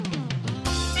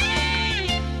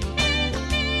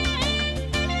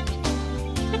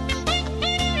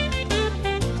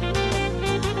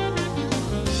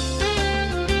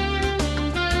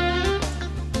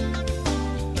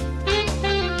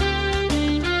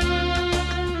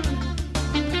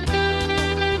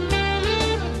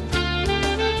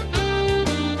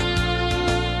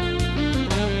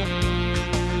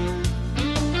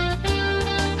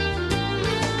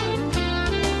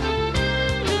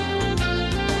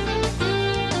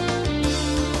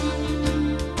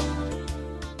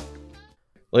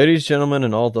Ladies, gentlemen,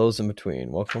 and all those in between,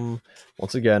 welcome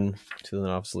once again to the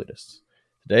Novice Elitists.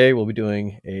 Today we'll be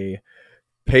doing a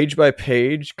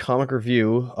page-by-page comic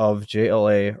review of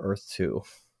JLA Earth 2.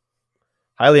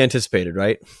 Highly anticipated,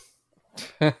 right?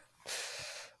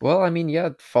 Well, I mean,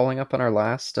 yeah, following up on our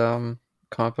last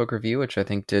comic book review, which I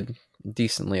think did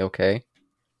decently okay.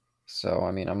 So,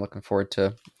 I mean, I'm looking forward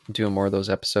to doing more of those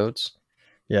episodes.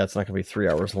 Yeah, it's not going to be 3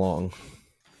 hours long.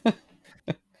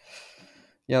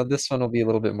 Yeah, this one will be a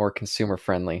little bit more consumer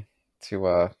friendly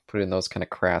to put it in those kind of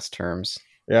crass terms.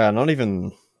 Yeah, not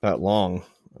even that long.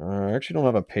 I actually don't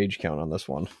have a page count on this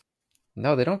one.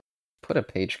 No, they don't put a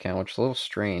page count, which is a little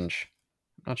strange.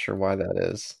 I'm not sure why that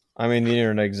is. I mean, the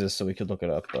internet exists, so we could look it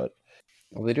up, but...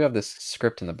 Well, they do have this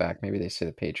script in the back. Maybe they say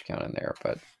the page count in there,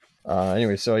 but...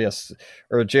 Anyway, so yes,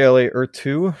 JLA Earth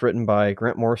 2, written by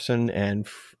Grant Morrison and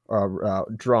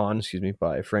drawn,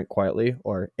 by Frank Quietly,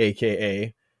 or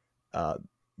AKA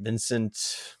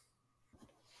Vincent.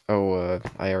 I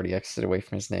already exited away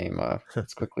from his name.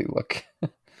 Let's quickly look.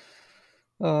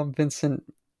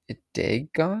 Vincent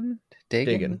Dagon?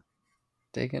 Dagan.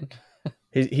 Dagan?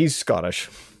 He's Scottish.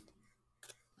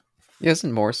 Yeah,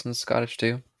 isn't Morrison Scottish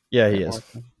too? Yeah, he is.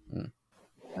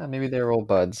 Maybe they're old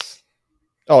buds.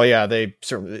 Oh yeah, they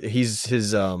certainly. He's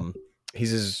his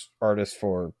artist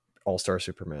for All-Star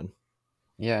Superman.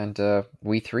 Yeah, and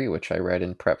We Three, which I read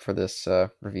in prep for this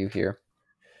review here.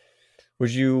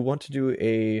 Would you want to do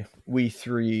a We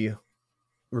Three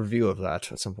review of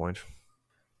that at some point?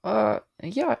 Yeah,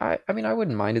 I mean, I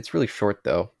wouldn't mind. It's really short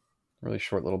though, really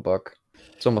short little book.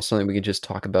 It's almost something we could just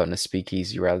talk about in a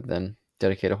speakeasy rather than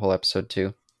dedicate a whole episode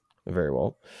to. Very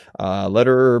well.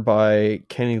 Letter by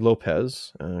Kenny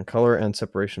Lopez. Color and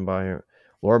separation by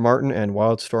Laura Martin and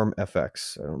Wildstorm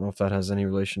FX. I don't know if that has any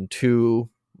relation to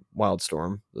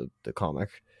Wildstorm, the comic,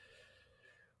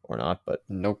 or not, but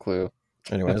no clue.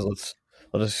 Anyways,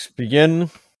 let us begin.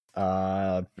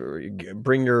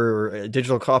 Bring your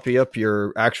digital copy up,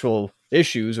 your actual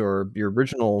issues or your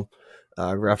original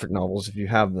graphic novels if you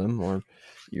have them, or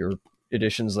your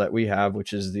editions that we have,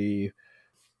 which is the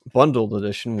bundled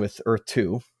edition with Earth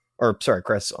 2, or sorry,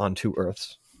 Crest on 2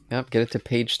 Earths. Yep, get it to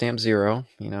page stamp 0,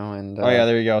 and... oh yeah,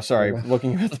 there you go. Sorry,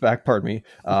 looking at the back, pardon me.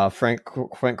 Frank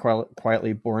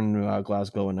Quietly, born in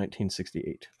Glasgow in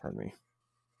 1968, pardon me.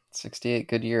 68,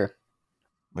 good year.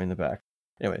 Way in the back.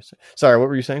 Anyways, sorry, what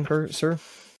were you saying, sir?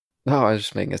 No, I was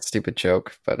just making a stupid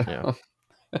joke, but... yeah.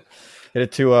 Hit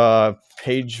it to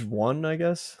page 1, I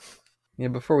guess. Yeah,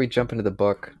 before we jump into the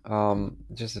book,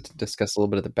 just to discuss a little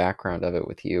bit of the background of it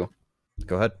with you.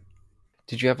 Go ahead.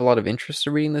 Did you have a lot of interest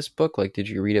in reading this book? Like, did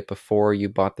you read it before you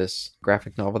bought this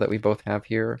graphic novel that we both have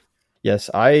here? Yes,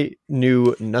 I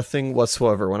knew nothing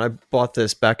whatsoever. When I bought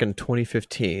this back in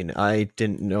 2015, I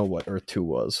didn't know what Earth 2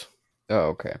 was. Oh,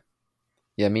 okay.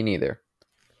 Yeah, me neither.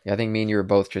 Yeah, I think me and you were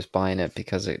both just buying it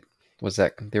because it was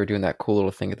that they were doing that cool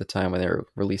little thing at the time when they were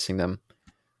releasing them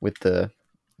with the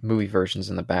movie versions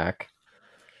in the back.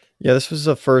 Yeah, this was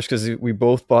the first because we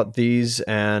both bought these,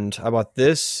 and I bought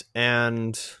this,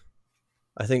 and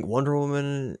I think Wonder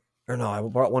Woman, or no, I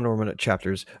bought Wonder Woman at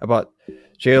Chapters. I bought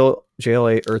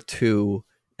JLA Earth 2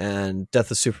 and Death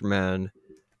of Superman,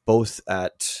 both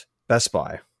at Best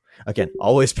Buy. Again,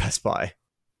 always Best Buy.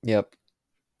 Yep,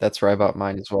 that's where I bought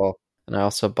mine as well. And I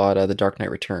also bought The Dark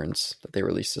Knight Returns that they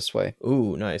released this way.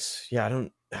 Ooh, nice. Yeah,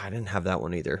 I didn't have that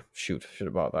one either. Shoot, should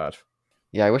have bought that.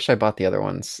 Yeah, I wish I bought the other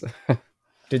ones.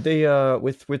 Did they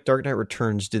with Dark Knight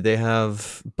Returns, did they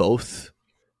have both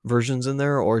versions in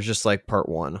there or just like part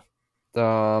 1?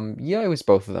 Yeah, it was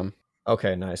both of them.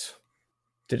 Okay, nice.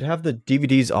 Did it have the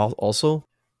DVDs also?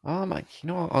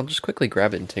 I'll just quickly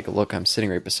grab it and take a look. I'm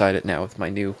sitting right beside it now with my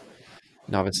new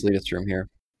Novice Elitist room here.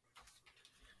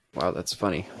 Wow, that's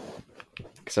funny.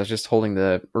 Because I was just holding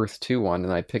the Earth 2 one,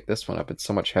 and I picked this one up. It's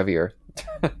so much heavier.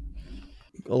 A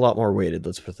lot more weighted,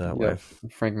 let's put it that way.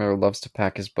 Frank Miller loves to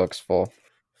pack his books full.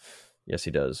 Yes,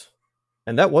 he does.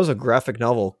 And that was a graphic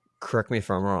novel, correct me if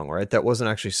I'm wrong, right? That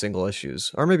wasn't actually single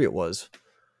issues. Or maybe it was.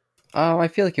 I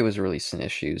feel like it was released in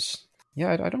issues.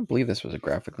 Yeah, I don't believe this was a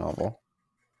graphic novel.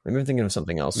 Maybe I'm thinking of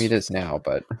something else. I mean, it is now,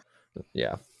 but...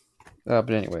 yeah. But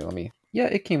anyway, Yeah,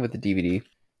 it came with the DVD.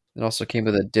 It also came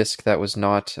with a disc that was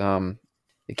not...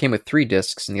 It came with 3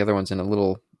 discs, and the other one's in a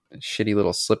little shitty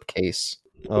little slipcase.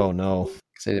 Oh, no.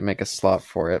 Because they didn't make a slot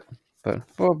for it. But,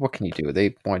 well, what can you do?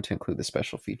 They wanted to include the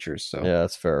special features, so... yeah,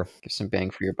 that's fair. Give some bang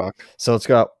for your buck. So it's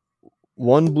got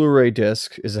one Blu-ray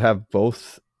disc. Does it have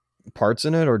both parts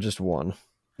in it, or just one?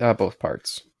 Both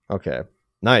parts. Okay.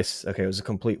 Nice. Okay, it was a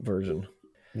complete version.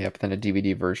 Yeah, but then a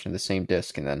DVD version of the same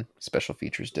disc, and then special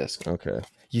features disc. Okay.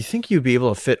 You think you'd be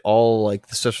able to fit all like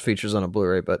the special features on a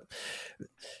Blu-ray, but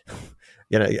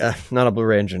not a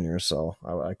Blu-ray engineer, so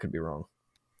I could be wrong.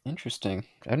 Interesting.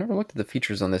 I've never looked at the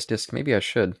features on this disc. Maybe I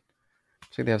should.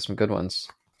 Looks like they have some good ones.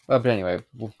 But anyway,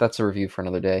 well, that's a review for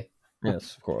another day.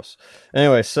 Yes, of course.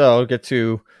 Anyway, so I'll get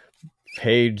to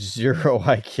page 0,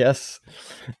 I guess,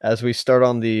 as we start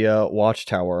on the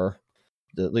watchtower,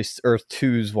 at least Earth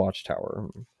 2's watchtower.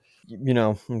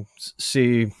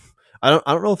 See, I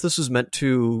don't know if this was meant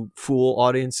to fool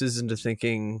audiences into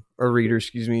thinking, or readers,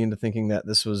 excuse me, into thinking that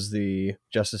this was the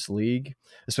Justice League.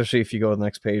 Especially if you go to the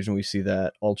next page and we see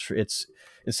that it's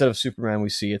instead of Superman, we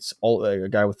see it's a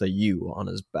guy with a U on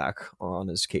his back, on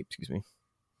his cape. Excuse me.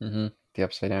 Mm-hmm. The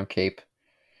upside down cape.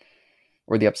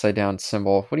 Or the upside down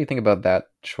symbol. What do you think about that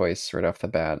choice right off the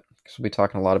bat? Because we'll be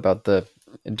talking a lot about the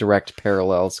direct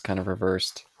parallels kind of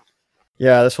reversed.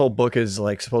 Yeah, this whole book is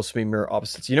like supposed to be mirror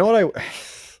opposites. You know what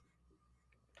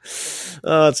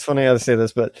it's funny how to say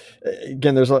this, but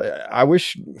again, I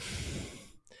wish.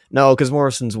 No, because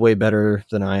Morrison's way better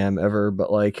than I am ever. But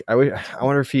like, I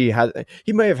wonder if he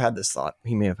may have had this thought.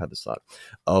 He may have had this thought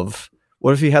of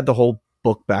what if he had the whole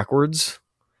book backwards?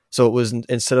 So it was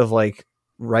instead of like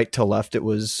right to left, it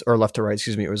was, or left to right.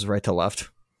 Excuse me, it was right to left,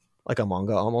 like a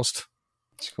manga almost.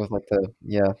 Just go with like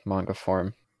the manga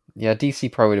form. Yeah,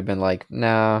 DC probably would have been like,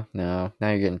 no, now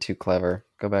you're getting too clever.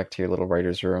 Go back to your little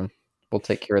writer's room. We'll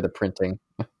take care of the printing.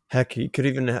 Heck, he could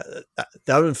even that would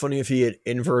have been funny if he had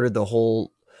inverted the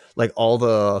whole, like all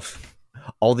the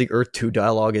Earth 2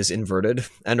 dialogue is inverted,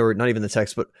 and or not even the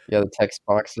text, but yeah, the text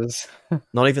boxes.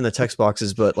 not even the text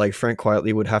boxes, but like Frank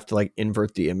quietly would have to like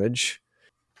invert the image.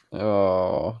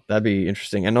 Oh, that'd be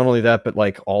interesting. And not only that, but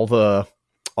like all the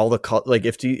like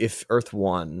if Earth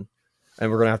 1,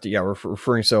 and we're gonna have to we're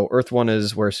referring, so Earth 1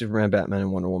 is where Superman, Batman,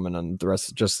 and Wonder Woman and the rest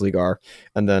of Justice League are,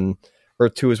 and then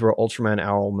Earth 2 is where Ultraman,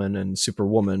 Owlman, and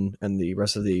Superwoman and the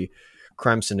rest of the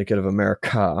Crime Syndicate of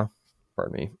America,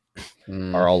 pardon me,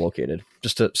 are all located.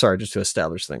 Just to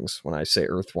establish things when I say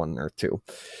Earth 1 and Earth 2.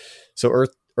 So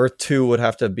Earth 2 would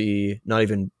have to be not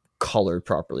even colored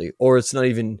properly, or it's not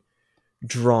even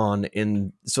drawn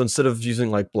in. So instead of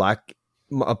using like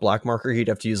a black marker, he'd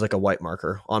have to use like a white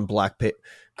marker on black paper.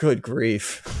 Good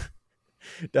grief.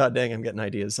 God dang, I'm getting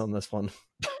ideas on this one.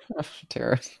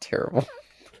 Terrible.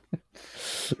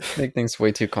 Make things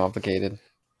way too complicated.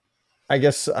 I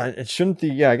guess shouldn't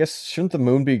the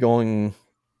moon be going?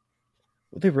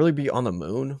 Would they really be on the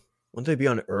moon? Wouldn't they be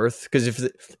on Earth? Because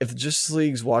if Justice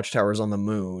League's watchtower is on the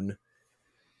moon,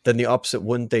 then the opposite,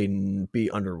 wouldn't they be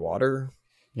underwater?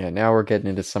 Yeah, now we're getting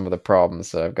into some of the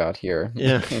problems that I've got here.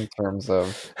 Yeah. In terms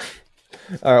of...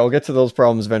 All right, we'll get to those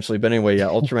problems eventually. But anyway, yeah,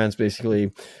 Ultraman's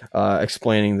basically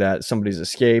explaining that somebody's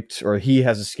escaped, or he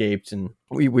has escaped, and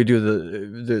we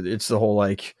do it's the whole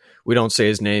like, we don't say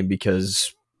his name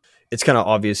because it's kind of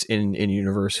obvious in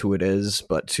universe who it is,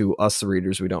 but to us the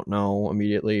readers, we don't know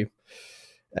immediately.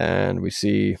 And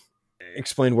we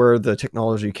explain where the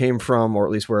technology came from, or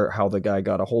at least how the guy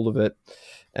got a hold of it.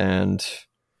 And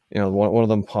one of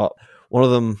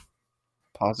them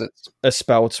posits,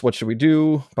 spouts, what should we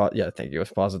do? Thank you.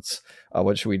 Posits,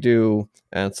 what should we do?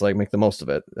 And it's like, make the most of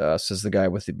it, says the guy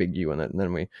with the big U in it. And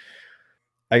then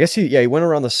I guess he went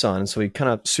around the sun, so he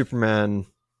kind of Superman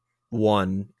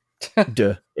won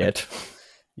it.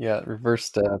 Yeah,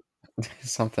 reversed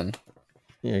something.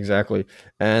 Yeah, exactly.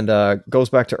 And goes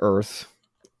back to Earth.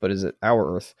 But is it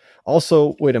our Earth?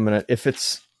 Also, wait a minute. If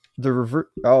it's the revert...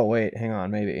 Oh, wait. Hang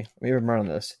on. Maybe I'm wrong on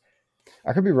this.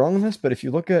 I could be wrong on this, but if you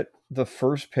look at the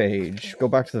first page, go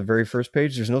back to the very first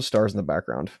page, there's no stars in the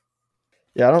background.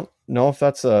 Yeah, I don't know if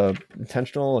that's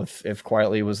intentional, if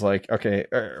quietly was like, okay,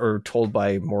 or told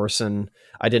by Morrison.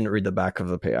 I didn't read the back of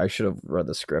the page. I should have read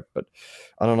the script, but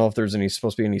I don't know if there's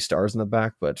supposed to be any stars in the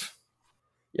back, but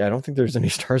yeah, I don't think there's any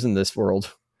stars in this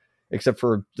world, except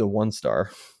for the one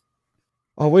star.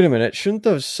 Oh, wait a minute. Shouldn't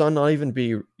the sun not even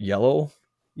be yellow?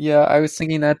 Yeah, I was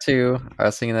thinking that too,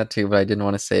 but I didn't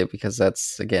want to say it because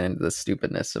that's, again, the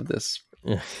stupidness of this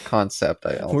concept,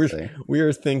 I'll say. We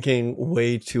are thinking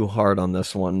way too hard on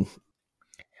this one.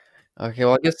 Okay,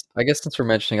 well, I guess since we're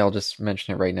mentioning, I'll just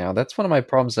mention it right now. That's one of my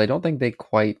problems. I don't think they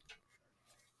quite...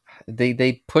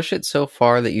 They push it so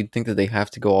far that you'd think that they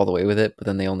have to go all the way with it, but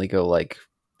then they only go like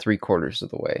 3/4 of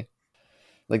the way.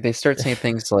 Like, they start saying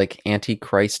things like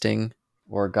anti-Christing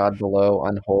or God below,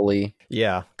 unholy.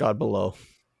 Yeah, God below.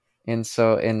 And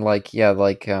so, I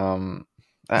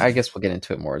guess we'll get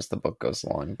into it more as the book goes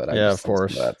along, but I just think some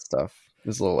of that stuff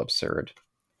is a little absurd.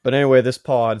 But anyway, this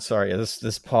pod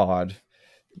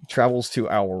travels to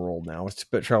our world now.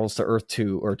 It travels to Earth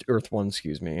 2 or Earth 1,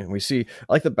 excuse me. And we see,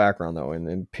 I like the background though,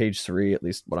 in page 3, at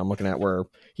least what I'm looking at, where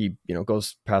he,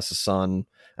 goes past the sun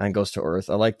and goes to Earth.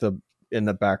 I like the in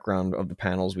the background of the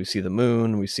panels, we see the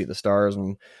moon, we see the stars,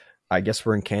 and I guess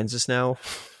we're in Kansas now.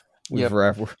 Yep.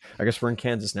 I guess we're in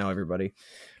Kansas now, everybody.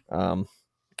 And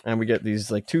we get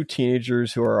these like two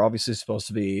teenagers who are obviously supposed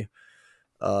to be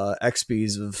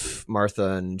XBs of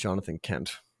Martha and Jonathan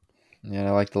Kent. Yeah,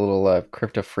 I like the little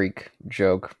crypto freak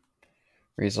joke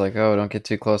where he's like, "Oh, don't get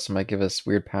too close; it might give us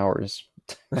weird powers."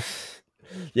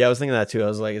 Yeah, I was thinking that too. I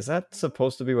was like, is that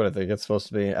supposed to be what I think it's supposed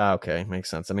to be? Okay, makes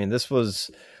sense. I mean, this was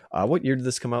what year did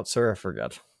this come out, sir? I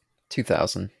forgot.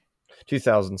 2000.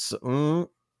 2000.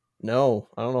 No,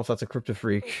 I don't know if that's a Crypto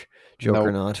Freak joke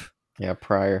or Nope. not. Yeah,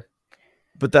 prior.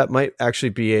 But that might actually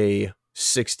be a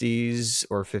 60s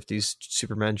or 50s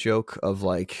Superman joke of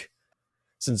like,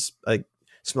 since like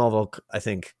Smallville, I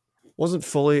think wasn't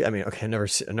fully. I mean, okay,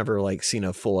 I never like seen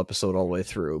a full episode all the way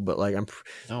through, but like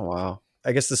Oh wow.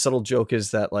 I guess the subtle joke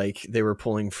is that like they were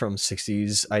pulling from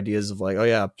 60s ideas of like, oh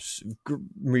yeah,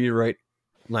 meteorite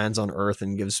lands on Earth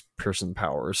and gives person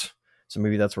powers. So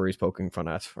maybe that's where he's poking fun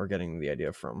at or getting the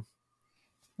idea from.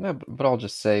 Yeah, but I'll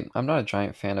just say I'm not a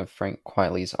giant fan of Frank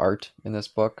Quitely's art in this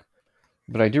book,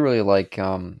 but I do really like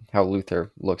how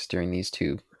Luther looks during these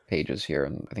 2 pages here,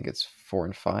 and I think it's 4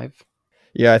 and 5.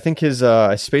 Yeah, I think his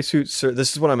spacesuit.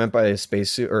 This is what I meant by his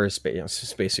spacesuit or his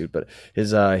spacesuit, but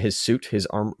his suit, his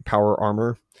power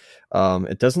armor.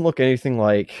 It doesn't look anything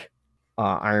like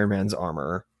Iron Man's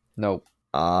armor. Nope.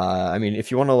 I mean, if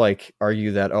you want to like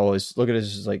argue that, look at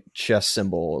his like chest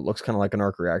symbol. It looks kind of like an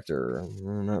arc reactor.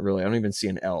 Not really. I don't even see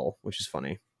an L, which is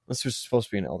funny. Unless there's supposed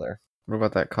to be an L there. What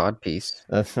about that cod piece?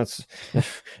 That's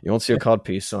you won't see a cod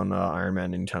piece on Iron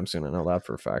Man anytime soon. I know that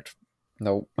for a fact.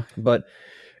 Nope. But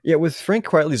yeah, with Frank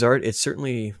Quitely's art, it's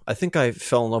certainly. I think I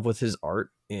fell in love with his art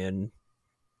in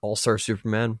All-Star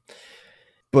Superman.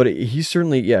 But he's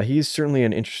certainly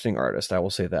an interesting artist. I will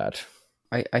say that.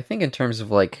 I think in terms of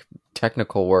like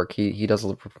technical work, he does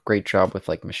a great job with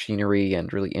like machinery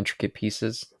and really intricate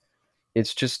pieces.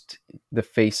 It's just the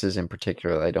faces in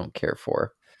particular that I don't care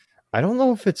for. I don't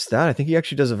know if it's that. I think he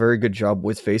actually does a very good job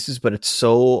with faces, but it's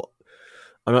so.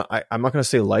 I'm not going to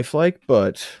say lifelike,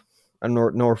 but I'm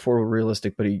nor for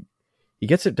realistic. But he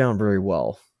gets it down very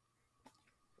well.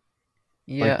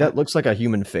 Yeah, Like that looks like a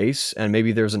human face, and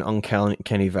maybe there's an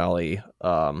uncanny valley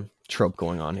trope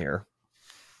going on here.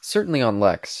 certainly on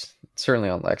Lex. Certainly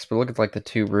on Lex. But look at like the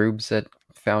 2 rubes that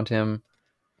found him.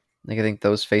 Like I think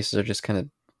those faces are just kind of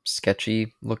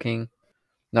sketchy looking.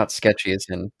 Not sketchy as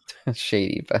in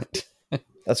shady, but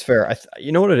That's fair.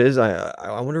 You know what it is?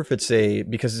 I wonder if it's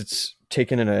because it's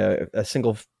taken in a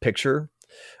single picture,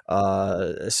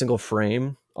 a single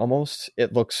frame almost.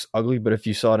 It looks ugly, but if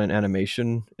you saw it in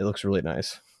animation, it looks really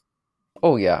nice.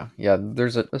 oh yeah, yeah.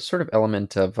 There's a sort of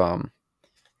element of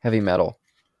heavy metal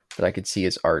that I could see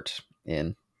as art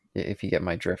in, if you get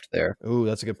my drift there. Ooh,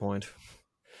 that's a good point.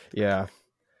 Yeah,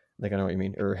 I think I know what you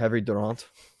mean. Or heavy Durant.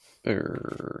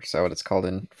 Is that what it's called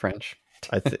in French?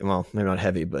 I think well, maybe not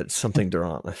heavy, but something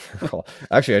Durant.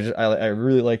 Actually, I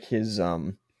really like his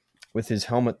with his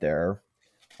helmet there.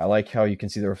 I like how you can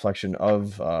see the reflection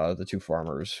of the 2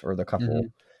 farmers or the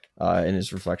couple in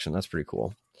his reflection. That's pretty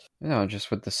cool. Just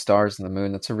with the stars and the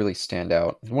moon, that's a really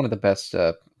standout. One of the best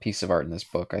piece of art in this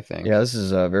book, I think. Yeah, this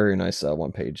is a very nice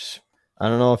one page. I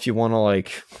don't know if you want to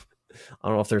like. I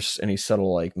don't know if there's any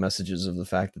subtle like messages of the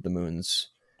fact that the moon's,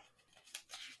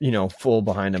 full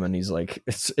behind him, and he's like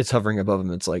it's hovering above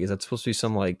him. It's like, is that supposed to be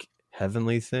some like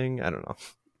heavenly thing? I don't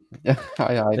know.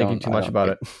 I Thinking don't too much about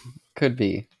it. Could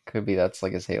be. That's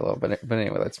like his halo. But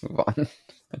anyway, let's move on.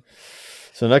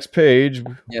 So next page,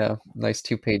 Yeah, nice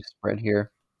 2-page spread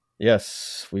here.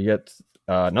 yes, we get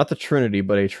not the Trinity,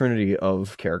 but a trinity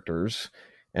of characters,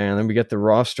 and then we get the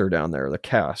roster down there, the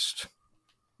cast.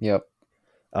 Yep.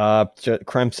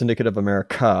 Crime Syndicate of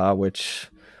America, which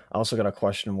I also got a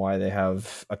question why they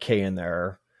have a K in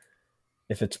there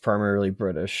if it's primarily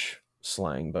British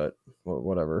slang, but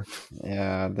whatever.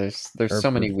 Yeah, there's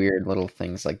so many weird little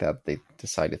things like that they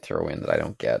decide to throw in that I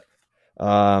don't get.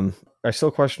 I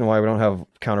still question why we don't have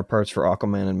counterparts for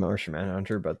Aquaman and Martian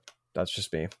Manhunter, but that's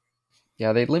just me.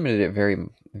 Yeah, they limited it very,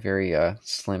 very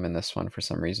slim in this one for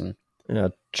some reason.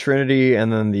 Trinity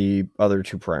and then the other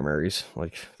 2 primaries,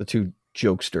 like the 2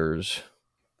 jokesters.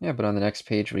 Yeah, but on the next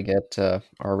page we get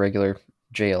our regular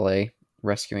JLA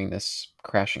rescuing this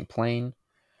crashing plane.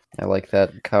 I like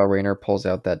that Kyle Rayner pulls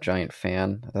out that giant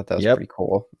fan. I thought that was pretty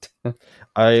cool.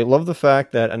 I love the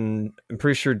fact that, and I'm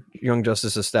pretty sure Young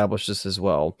Justice established this as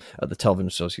well, the television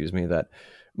show, that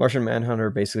Martian Manhunter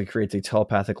basically creates a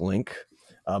telepathic link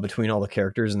between all the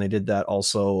characters, and they did that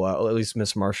also, at least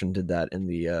Miss Martian did that in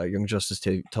the Young Justice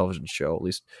television show, at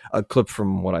least a clip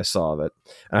from what I saw of it.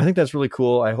 And I think that's really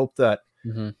cool. I hope that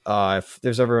Mm-hmm. If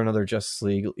there's ever another Justice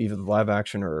League, either live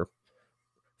action or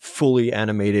fully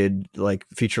animated like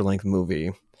feature length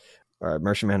movie,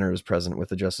 Martian Manhunter is present with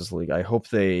the Justice League. I hope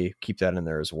they keep that in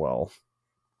there as well,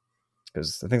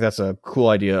 because I think that's a cool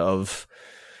idea. Of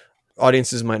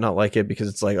audiences might not like it because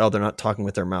it's like, oh, they're not talking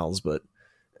with their mouths, but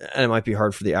and it might be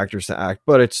hard for the actors to act,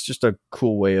 but it's just a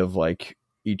cool way of like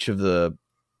each of the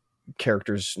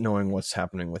characters knowing what's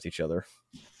happening with each other.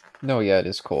 No, yeah, it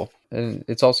is cool, and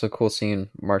it's also cool seeing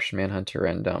Martian Manhunter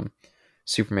and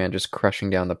Superman just crushing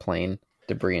down the plane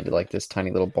debris into like this tiny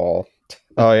little ball.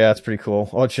 Oh yeah, it's pretty cool.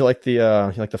 Oh, did you like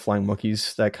the flying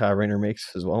monkeys that Kyle Rayner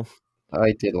makes as well?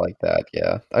 I did like that.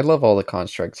 Yeah, I love all the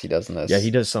constructs he does in Yeah, he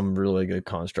this. does some really good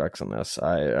constructs in this.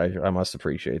 I must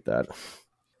appreciate that.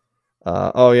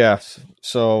 Oh yeah,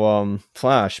 so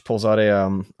Flash pulls out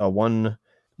a $1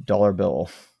 bill.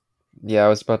 Yeah, I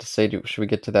was about to say, should we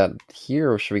get to that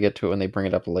here, or should we get to it when they bring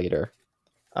it up later?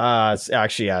 It's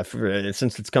actually, yeah.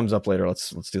 Since it comes up later, let's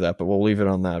do that. But we'll leave it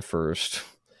on that first.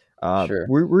 Sure.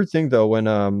 Weird thing though, when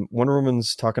Wonder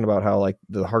Woman's talking about how like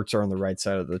the hearts are on the right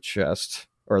side of the chest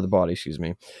or the body, excuse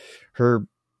me. Her,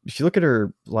 if you look at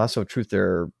her lasso of truth,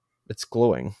 there, it's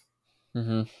glowing.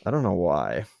 Mm-hmm. I don't know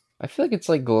why. I feel like it's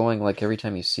like glowing like every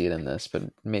time you see it in this, but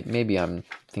maybe I'm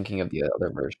thinking of the other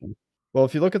version. Well,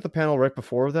 if you look at the panel right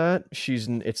before that,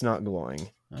 it's not glowing.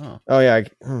 Oh, Oh yeah,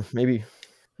 maybe.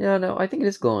 yeah, no, I think it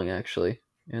is glowing actually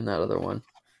in that other one.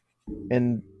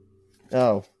 And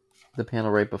oh, The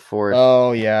panel right before it.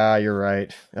 oh yeah, you're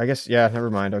right. I guess yeah. Never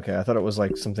mind. Okay, I thought it was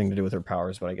like something to do with her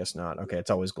powers, but I guess not. Okay, it's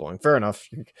always glowing. Fair enough.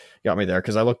 You got me there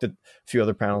because I looked at a few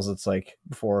other panels. It's like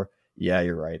before. Yeah,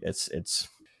 you're right. It's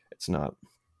not.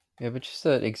 Yeah, but just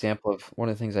an example of one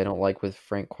of the things I don't like with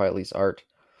Frank Quietly's art.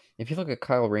 If you look at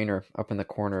Kyle Rayner up in the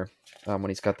corner, when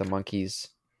he's got the monkeys,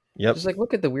 Yep. just like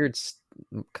look at the weird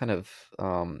kind of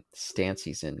stance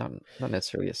he's in. Not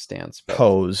necessarily a stance, but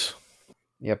Pose.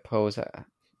 yeah, pose.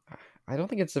 I don't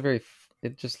think it's a very.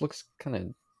 It just looks kind of.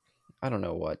 I don't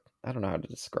know what. I don't know how to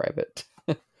describe it.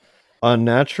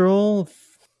 Unnatural.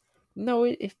 No,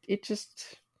 it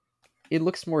just it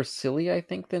looks more silly, I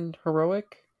think, than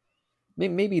heroic.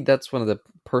 Maybe that's one of the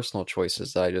personal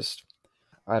choices that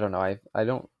I don't know. I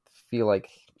don't feel like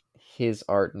his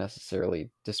art necessarily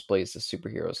displays the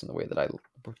superheroes in the way that I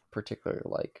particularly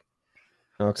like.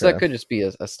 So Okay. that could just be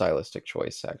a stylistic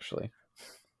choice, actually.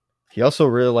 He also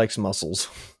really likes muscles.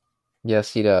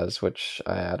 Yes, he does, which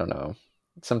I don't know.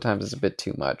 Sometimes it's a bit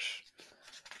too much.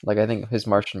 Like I think his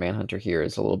Martian Manhunter here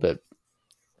is a little bit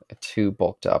too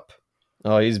bulked up.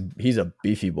 Oh, he's a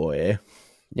beefy boy, eh?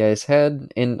 Yeah, his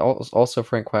head, and also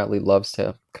Frank Quietly loves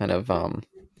to kind of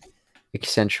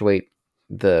accentuate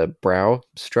the brow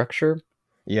structure.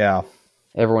 Yeah.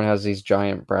 Everyone has these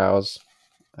giant brows.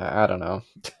 I don't know.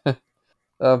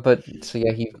 But so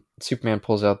yeah, Superman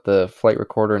pulls out the flight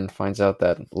recorder and finds out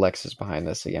that Lex is behind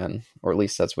this again, or at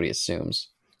least that's what he assumes.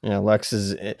 Yeah, Lex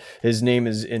is his name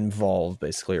is involved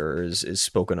basically, or is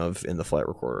spoken of in the flight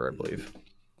recorder, I believe.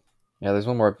 Yeah, there's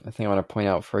one more thing I want to point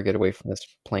out before I get away from this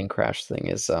plane crash thing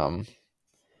is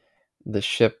the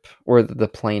ship or the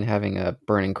plane having a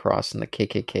burning cross and the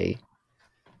KKK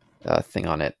thing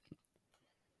on it.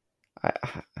 I,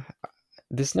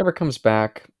 this never comes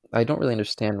back. I don't really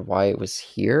understand why it was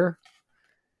here.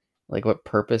 Like what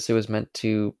purpose it was meant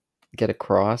to get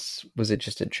across. Was it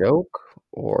just a joke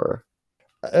or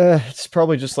It's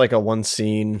probably just like a one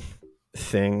scene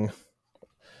thing,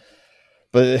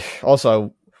 but also I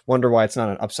wonder why it's not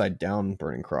an upside down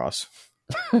burning cross.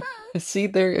 see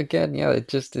there again? Yeah,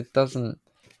 it doesn't.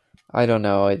 I don't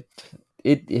know.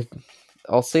 It.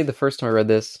 I'll say the first time I read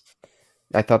this,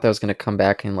 I thought that was going to come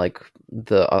back and like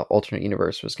the alternate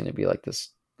universe was going to be like this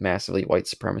massively white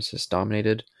supremacist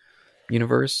dominated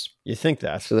universe. You think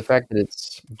that? So the fact that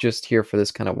it's just here for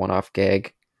this kind of one-off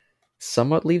gag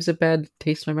somewhat leaves a bad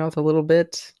taste in my mouth a little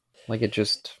bit. Like it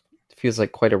just feels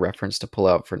like quite a reference to pull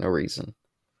out for no reason.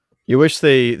 You wish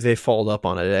they followed up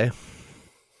on it, eh?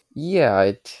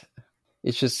 Yeah,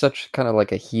 it's just such kind of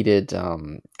like a heated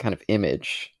kind of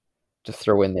image to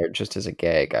throw in there just as a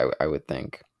gag, I would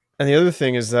think. And the other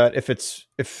thing is that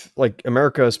if like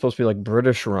America is supposed to be like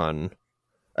British run,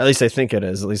 at least I think it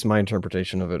is. At least my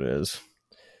interpretation of it is.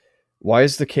 Why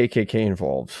is the KKK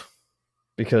involved?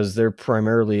 Because they're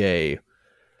primarily a.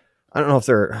 I don't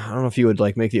know if you would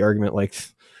like make the argument like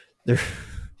they're.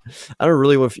 I don't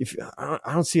really. If I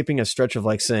don't see it being a stretch of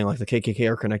like saying like the KKK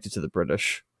are connected to the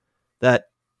British. That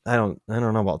I don't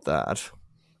know about that.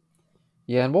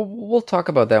 Yeah, and we'll talk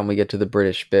about that when we get to the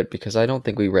British bit because I don't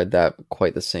think we read that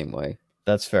quite the same way.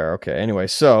 That's fair. Okay. Anyway,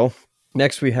 so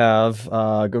next we have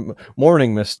good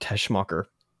morning, Miss Teschmacher.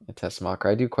 Tessmacher.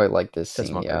 I do quite like this scene,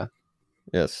 Teschmacher. yeah.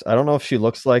 Yes, I don't know if she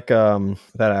looks like that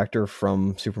actor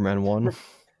from Superman 1.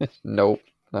 Nope,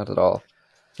 not at all.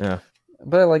 Yeah.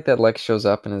 But I like that Lex shows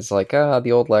up and is like,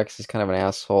 the old Lex is kind of an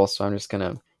asshole, so I'm just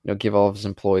gonna, give all of his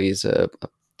employees a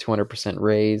 200%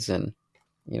 raise. And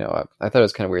I thought it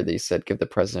was kind of weird that he said, "Give the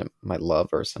president my love"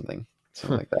 or something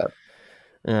like that.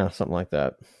 Yeah, something like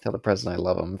that. Tell the president I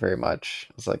love him very much.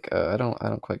 It's like, I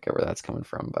don't quite get where that's coming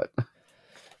from, but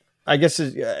I guess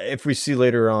if we see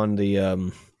later on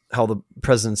the how the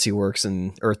presidency works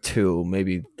in Earth 2,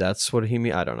 maybe that's what he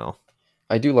mean. I don't know.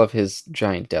 I do love his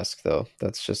giant desk though.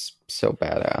 That's just so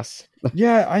badass.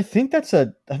 Yeah, I think that's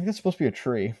supposed to be a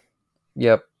tree.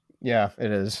 Yep. Yeah,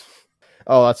 it is.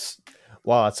 Oh,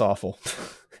 wow, that's awful.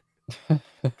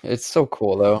 It's so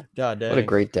cool though. God What a dang.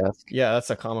 great desk. Yeah, that's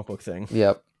a comic book thing.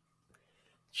 Yep.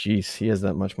 Jeez, he has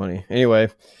that much money. Anyway,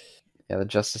 Yeah, the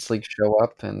Justice League show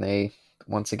up and they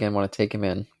once again want to take him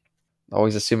in.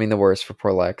 Always assuming the worst for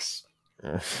poor Lex.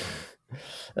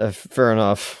 fair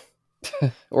enough.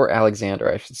 Or Alexander,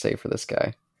 I should say, for this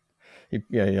guy.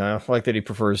 Yeah. I like that he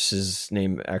prefers his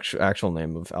actual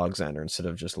name of Alexander instead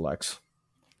of just Lex.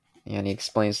 And he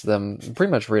explains to them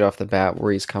pretty much right off the bat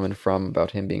where he's coming from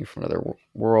about him being from another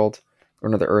world, or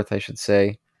another Earth, I should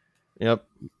say. Yep.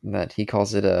 And that he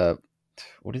calls it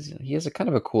what is it? He has a kind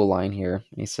of a cool line here.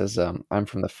 He says, "I'm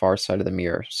from the far side of the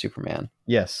mirror, Superman."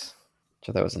 Yes. Which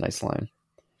I thought was a nice line.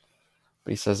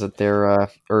 But he says that their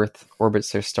Earth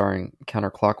orbits their star in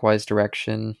counterclockwise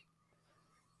direction.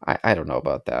 I don't know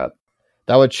about that.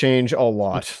 That would change a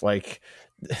lot. Like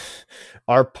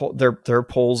their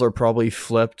poles are probably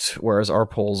flipped, whereas our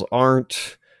poles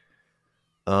aren't.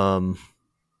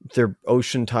 Their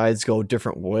ocean tides go a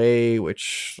different way,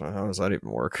 which how does that even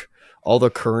work? All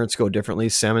the currents go differently.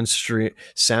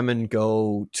 Salmon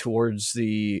go towards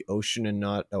the ocean and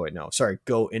not. Oh wait, no, sorry,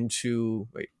 go into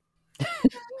wait.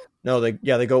 No, they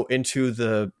go into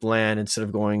the land instead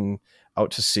of going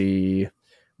out to sea.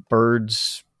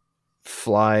 Birds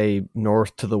fly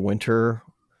north to the winter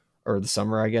or the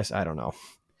summer, I guess. I don't know.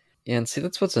 And see,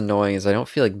 that's what's annoying is I don't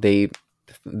feel like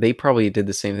they probably did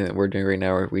the same thing that we're doing right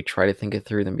now, where we try to think it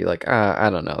through and be like,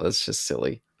 I don't know, that's just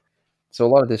silly. So a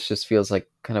lot of this just feels like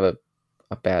kind of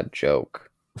a bad joke.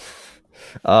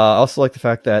 I also like the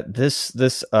fact that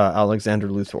this Alexander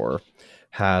Luthor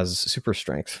has super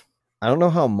strength. I don't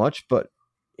know how much, but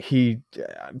I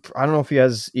don't know if he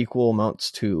has equal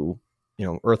amounts to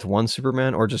Earth 1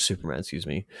 Superman or just Superman, excuse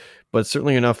me, but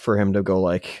certainly enough for him to go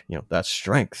like, that's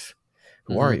strength.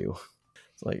 Who are you?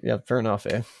 It's like, yeah, fair enough,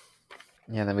 eh?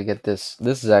 Yeah, then we get this.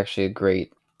 This is actually a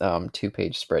great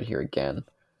 2-page spread here again,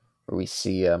 where we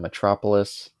see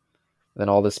Metropolis, then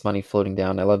all this money floating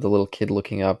down. I love the little kid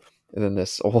looking up, and then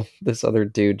this other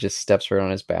dude just steps right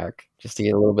on his back just to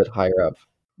get a little bit higher up.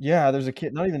 Yeah, there's a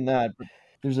kid. Not even that, but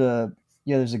there's a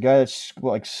guy that's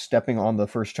like stepping on the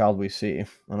first child we see. I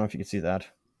don't know if you can see that.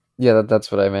 Yeah,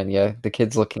 that's what I meant. Yeah, the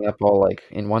kid's looking up all like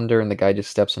in wonder, and the guy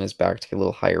just steps on his back to get a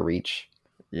little higher reach.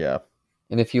 Yeah.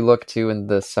 And if you look too in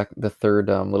the third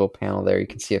little panel there, you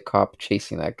can see a cop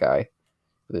chasing that guy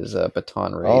with his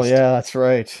baton raised. Oh yeah, that's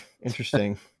right.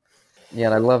 Interesting. Yeah,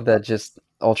 and I love that just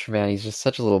Ultraman, he's just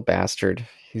such a little bastard.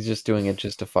 He's just doing it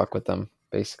just to fuck with them,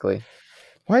 basically.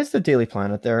 Why is the Daily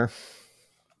Planet there?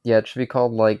 Yeah, it should be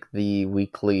called like the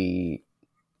weekly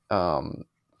I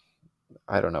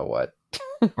don't know what.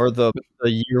 Or the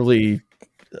yearly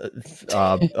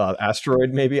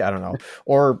asteroid, maybe? I don't know.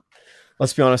 Or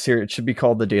let's be honest here, it should be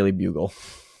called the Daily Bugle.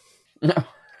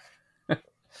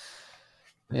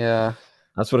 Yeah.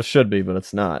 That's what it should be, but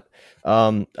it's not.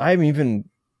 I'm even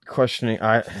questioning.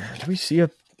 Do we see a?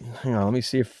 Hang on, let me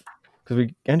see if because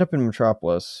we end up in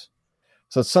Metropolis,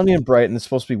 so it's sunny and bright, and it's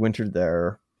supposed to be winter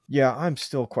there. Yeah, I'm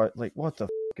still quite like, what the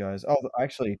guys? Oh,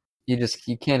 actually,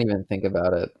 You can't even think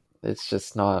about it. It's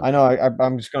just not. I know.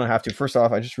 I'm just gonna have to. First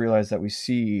off, I just realized that we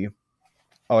see.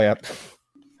 Oh yeah.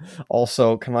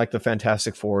 Also, kind of like the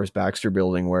Fantastic Four's Baxter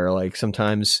Building, where like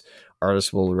sometimes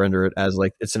artists will render it as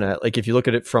like it's like if you look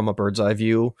at it from a bird's eye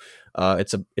view,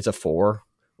 it's a 4,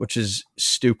 which is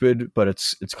stupid, but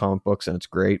it's comic books and it's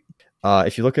great.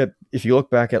 If you look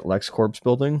back at LexCorp's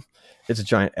building, it's a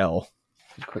giant L.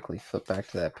 Quickly flip back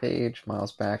to that page,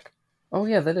 miles back. Oh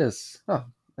yeah, that is. Oh,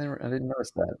 I didn't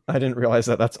notice that. I didn't realize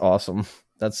that. That's awesome.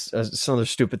 That's another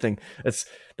stupid thing. That's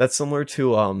similar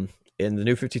to in the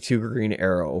New 52 Green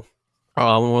Arrow. When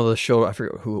one of the I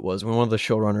forget who it was, when one of the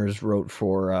showrunners wrote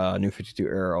for New 52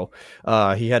 Arrow,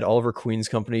 he had Oliver Queen's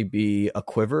company be a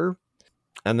quiver,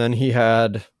 and then he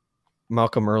had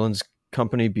Malcolm Merlin's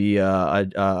company be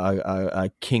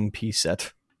a king piece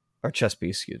set, or chess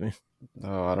piece, excuse me.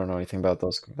 Oh, I don't know anything about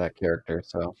that character,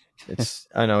 so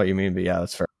I know what you mean, but yeah,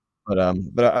 that's fair.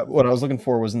 But what I was looking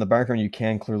for was in the background. You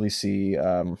can clearly see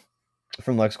from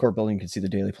the LexCorp building. You can see the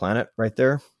Daily Planet right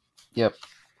there. Yep.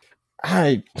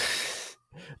 I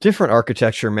different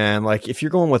architecture, man. Like if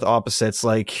you're going with opposites,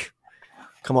 like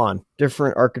come on,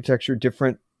 different architecture,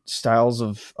 different styles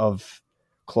of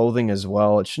clothing as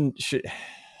well. It shouldn't.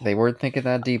 They weren't thinking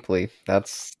that deeply.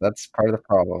 That's part of the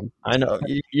problem. I know.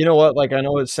 You know what? Like I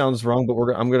know it sounds wrong, but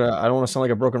I'm gonna. I don't want to sound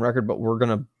like a broken record, but we're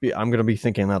gonna be. I'm gonna be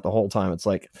thinking that the whole time. It's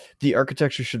like the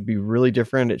architecture should be really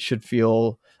different. It should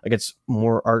feel like it's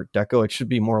more Art Deco. It should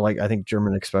be more like I think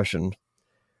German expression,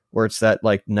 where it's that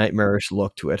like nightmarish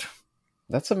look to it.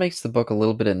 That's what makes the book a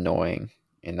little bit annoying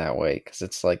in that way, because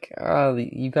it's like,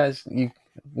 you guys,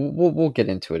 we'll get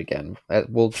into it again.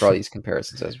 We'll draw these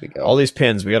comparisons as we go. All these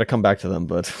pins, we got to come back to them,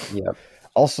 but yeah.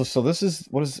 Also, so this is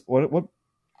what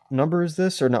number is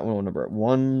this or not? One number,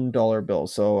 $1 bill.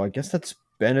 So I guess that's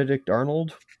Benedict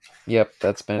Arnold. Yep,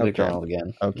 that's Benedict Arnold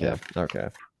again. Okay, yeah. Okay.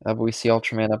 But we see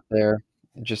Ultraman up there,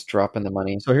 just dropping the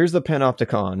money. So here's the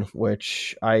Panopticon,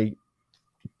 which I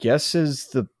guess is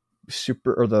the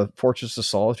super or the Fortress of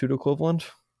Solitude equivalent.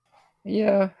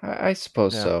 Yeah, I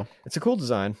suppose so. It's a cool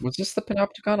design. Was this the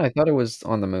Panopticon? I thought it was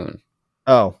on the moon.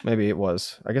 Oh, maybe it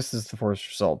was. I guess this is the Fortress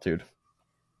of Solitude.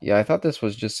 Yeah, I thought this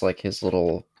was just like his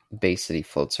little base that he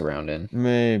floats around in.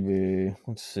 Maybe.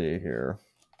 Let's see here.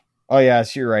 Oh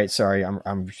yes, you're right. Sorry,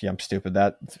 I'm stupid.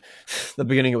 That the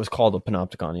beginning it was called the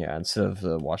Panopticon, yeah, instead of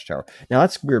the Watchtower. Now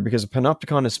that's weird because the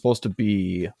Panopticon is supposed to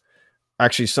be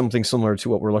actually something similar to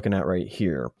what we're looking at right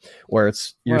here, where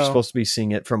you're supposed to be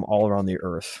seeing it from all around the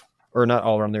Earth, or not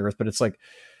all around the Earth, but it's like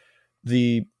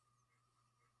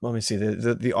let me see,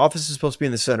 the office is supposed to be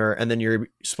in the center, and then you're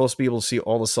supposed to be able to see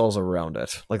all the cells around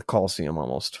it, like the Colosseum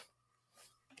almost.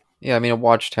 Yeah, I mean, a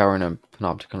Watchtower and a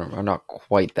Panopticon are not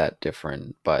quite that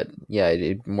different, but yeah,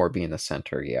 it'd more be in the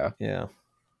center, yeah. Yeah.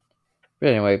 But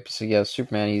anyway, so yeah,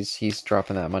 Superman, he's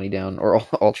dropping that money down, or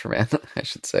Ultraman, I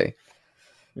should say.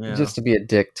 Yeah. Just to be a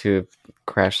dick to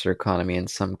crash their economy, and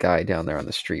some guy down there on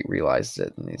the street realizes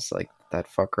it, and he's like, that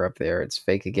fucker up there, it's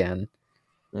fake again.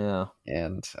 Yeah.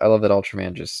 And I love that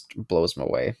Ultraman just blows him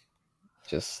away.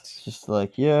 Just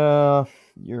like, yeah,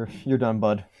 you're done,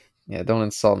 bud. Yeah, don't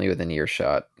insult me with an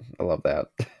earshot. I love that.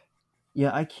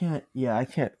 Yeah, I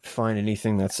can't find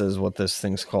anything that says what this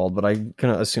thing's called, but I'm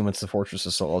gonna assume it's the Fortress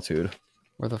of Solitude.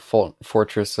 Or the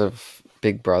Fortress of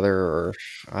Big Brother, or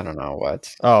I don't know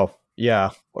what. Oh, yeah.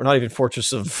 Or not even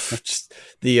Fortress of just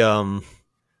the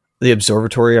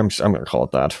observatory. I'm gonna call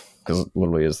it that, because it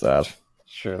literally is that.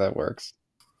 Sure, that works.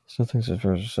 Something's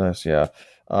success, yeah.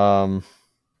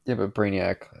 Yeah, but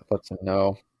Brainiac lets him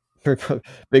know.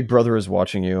 Big Brother is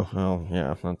watching you. Oh,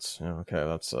 yeah, okay.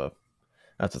 That's a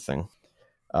thing.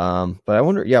 But I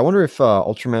wonder if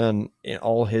Ultraman and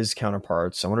all his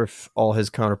counterparts. I wonder if all his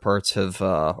counterparts have,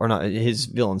 or not his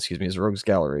villains, excuse me, his rogues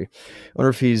gallery. I wonder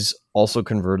if he's also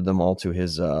converted them all to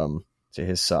his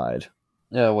side.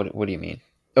 Yeah. What do you mean?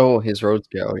 Oh, his rogues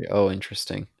gallery. Oh,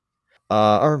 interesting.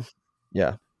 Or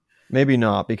yeah, maybe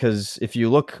not, because if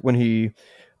you look when he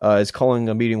is calling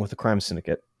a meeting with the crime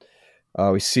syndicate,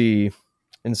 we see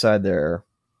inside there.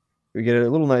 We get a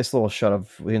nice little shot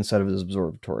of the inside of his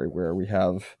observatory where we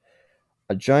have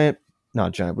a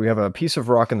we have a piece of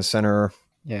rock in the center.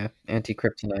 Yeah,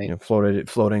 anti-kryptonite.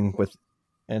 Floating with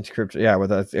anti-kryptonite. Yeah, with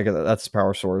that's the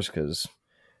power source because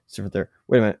it's different there.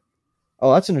 Wait a minute.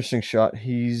 Oh, that's an interesting shot.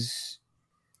 He's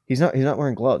not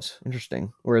wearing gloves.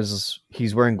 Interesting. Whereas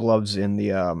he's wearing gloves in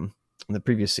the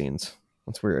previous scenes.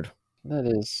 That's weird. That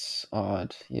is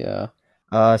odd. Yeah.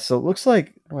 So it looks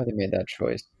like why they made that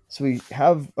choice. So we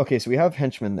have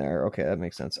henchmen there. Okay, that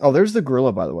makes sense. Oh, there's the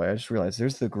gorilla, by the way. I just realized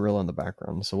there's the gorilla in the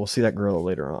background. So we'll see that gorilla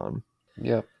later on.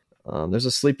 Yep. There's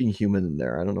a sleeping human in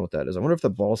there. I don't know what that is. I wonder if the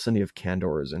Ball City of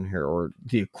Kandor is in here, or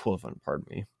the equivalent, pardon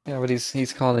me. Yeah, but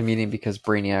he's calling a meeting because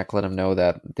Brainiac let him know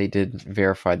that they did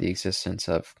verify the existence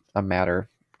of a matter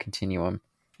continuum.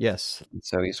 Yes. And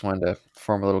so he's wanted to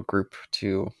form a little group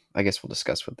to, I guess we'll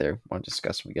discuss what they want to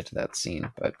discuss when we get to that scene,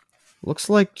 but...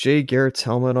 Looks like Jay Garrett's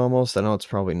helmet almost. I know it's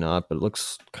probably not, but it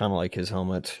looks kind of like his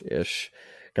helmet-ish.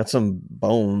 Got some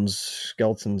bones,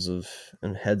 skeletons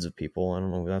and heads of people. I don't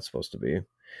know what that's supposed to be.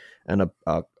 And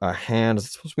a hand. Is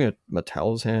it supposed to be a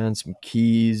Metallo's hand? Some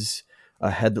keys. A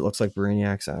head that looks like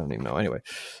Brainiac's. I don't even know. Anyway,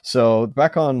 so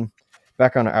back on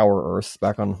our Earth.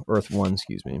 Back on Earth 1,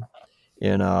 excuse me.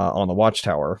 On the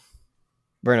Watchtower.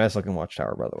 Very nice looking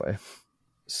Watchtower, by the way.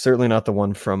 Certainly not the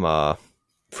one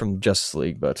from Justice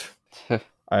League, but...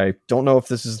 I don't know if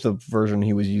this is the version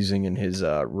he was using in his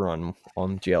run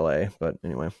on JLA, but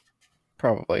anyway,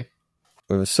 probably.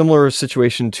 We have a similar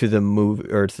situation to the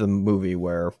movie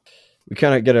where we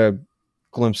kind of get a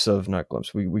glimpse of not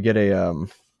glimpse. We get a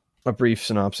brief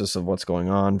synopsis of what's going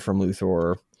on from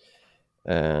Luthor,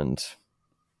 and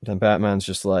then Batman's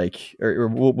just like, or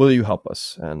will you help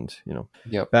us? And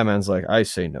Yep. Batman's like, I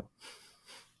say no.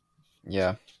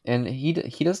 Yeah. And he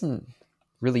doesn't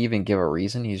really even give a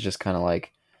reason. He's just kind of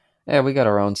like, yeah, we got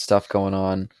our own stuff going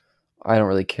on. I don't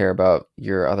really care about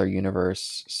your other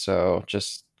universe, so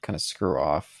just kind of screw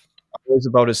off. It's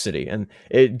about his city, and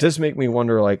it does make me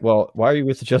wonder, like, well, why are you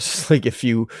with the Justice League if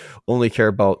you only care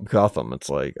about Gotham? It's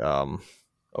like,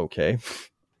 okay,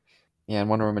 Yeah, and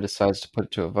Wonder Woman decides to put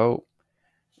it to a vote,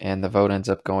 and the vote ends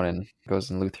up goes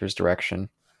in Luthor's direction.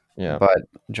 yeah, But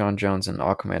John Jones and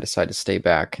Aquaman decide to stay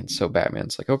back, and so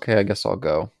Batman's like, okay, I guess I'll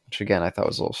go. Which again, I thought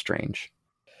was a little strange.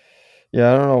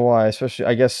 yeah. I don't know why. Especially,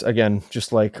 I guess again,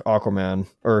 just like Aquaman,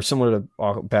 or similar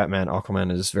to Batman,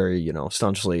 Aquaman is very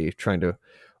staunchly trying to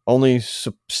only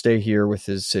stay here with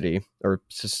his city, or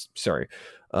sorry,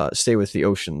 stay with the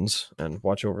oceans and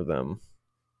watch over them.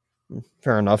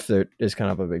 Fair enough, that is kind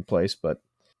of a big place, but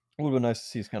it would have been nice to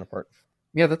see his counterpart.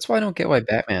 Yeah, that's why I don't get why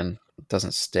Batman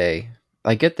doesn't stay.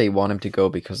 I get they want him to go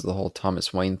because of the whole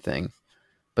Thomas Wayne thing,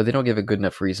 but they don't give a good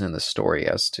enough reason in the story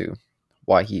as to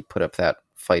why he put up that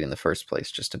fight in the first place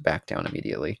just to back down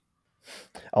immediately.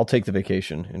 I'll take the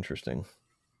vacation. Interesting.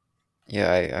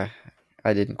 Yeah,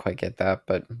 I didn't quite get that,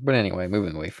 but anyway,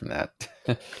 moving away from that.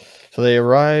 So they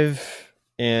arrive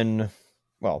in,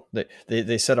 well,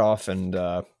 they set off,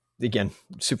 and again,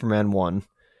 Superman won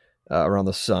around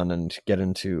the sun and get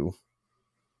into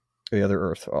the other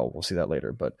Earth. Oh, we'll see that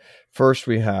later. But first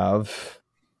we have.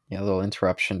 Yeah, a little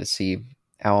interruption to see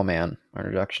Owlman, our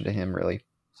introduction to him, really.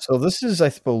 So this is, I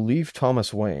believe,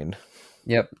 Thomas Wayne.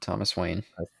 Yep, Thomas Wayne.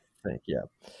 I think, yeah.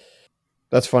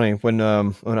 That's funny when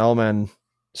Owlman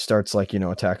starts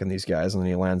attacking these guys, and then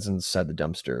he lands inside the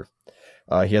dumpster.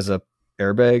 He has a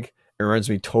airbag. It reminds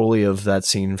me totally of that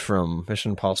scene from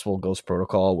Mission Impossible Ghost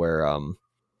Protocol where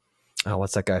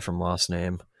what's that guy from Lost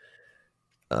name?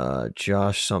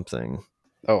 Josh something.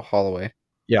 Oh, Holloway.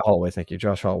 Yeah, Holloway. Thank you,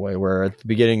 Josh Holloway. Where at the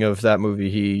beginning of that movie,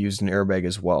 he used an airbag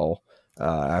as well,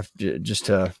 just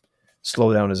to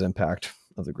slow down his impact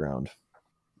of the ground.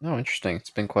 Oh, interesting. It's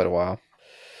been quite a while.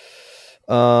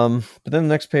 But then the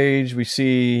next page, we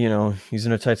see he's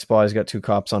in a tight spot. He's got two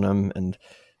cops on him, and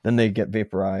then they get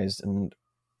vaporized. And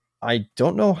I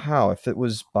don't know if it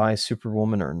was by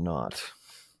Superwoman or not.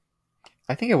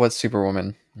 I think it was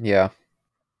Superwoman. Yeah.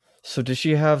 So does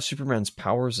she have Superman's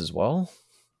powers as well?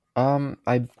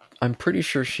 I'm pretty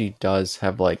sure she does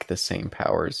have like the same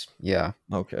powers. Yeah.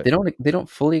 Okay. They don't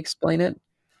fully explain it,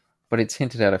 but it's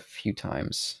hinted at a few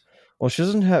times. Well, she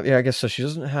doesn't have. Yeah, I guess so. She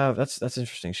doesn't have. That's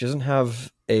interesting. She doesn't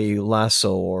have a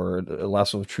lasso or a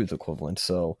lasso of truth equivalent.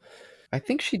 So, I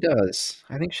think she does.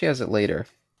 I think she has it later.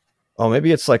 oh,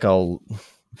 maybe it's like a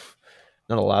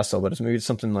not a lasso, but maybe it's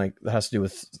something like that has to do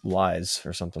with lies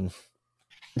or something.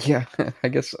 Yeah, I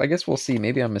guess we'll see.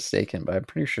 Maybe I'm mistaken, but I'm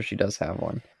pretty sure she does have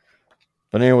one.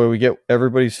 But anyway, we get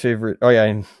everybody's favorite. Oh yeah,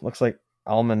 and looks like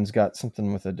Almond's got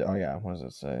something with it. Oh yeah, what does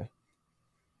it say?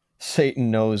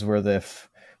 Satan knows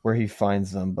where he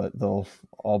finds them, but they'll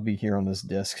all be here on this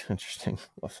disc. Interesting,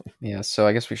 lovely. Yeah, so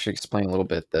I guess we should explain a little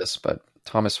bit this, but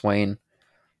Thomas Wayne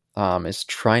is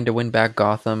trying to win back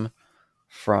Gotham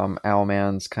from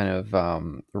Owlman's kind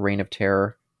of reign of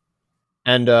terror.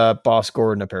 And Boss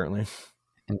Gordon apparently.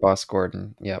 And Boss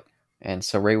Gordon, yep. And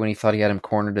so right when he thought he had him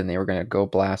cornered and they were going to go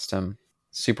blast him,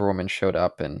 Superwoman showed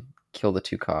up and killed the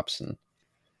two cops and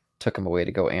took him away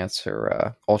to go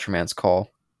answer Ultraman's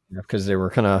call. Yeah, because they're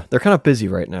kind of busy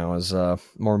right now as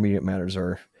more immediate matters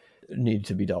need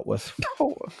to be dealt with.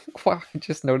 Oh, wow! I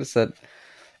just noticed that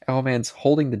Owlman's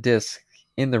holding the disc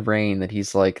in the rain. That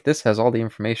he's like, this has all the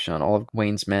information on all of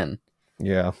Wayne's men.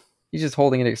 Yeah, he's just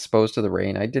holding it exposed to the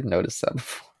rain. I did notice that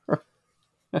before.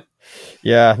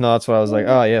 Yeah, no, that's what I was like.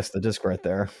 Oh yes, the disc right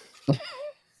there.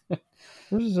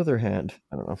 Where's his other hand?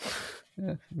 I don't know.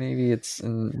 Yeah, maybe it's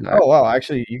in. Oh wow!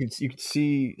 Actually, you could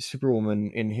see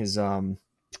Superwoman in his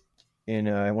in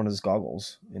one of his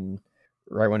goggles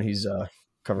right when he's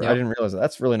covered. Yep. I didn't realize that.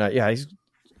 That's really nice. Yeah,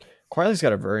 Quietly's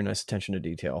got a very nice attention to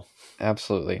detail.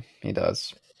 Absolutely, he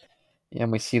does. Yeah,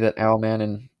 and we see that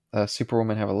Owlman and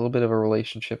Superwoman have a little bit of a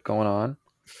relationship going on.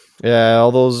 Yeah,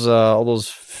 all those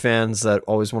fans that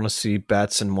always want to see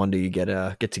Bats and Wendy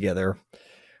get together.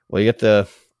 Well, you get the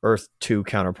Earth 2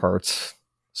 counterparts,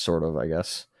 sort of, I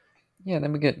guess. Yeah,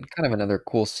 then we get kind of another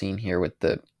cool scene here with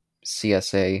the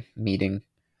CSA meeting.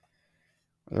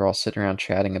 They're all sitting around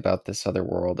chatting about this other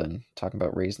world and talking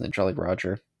about raising the Jolly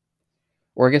Roger.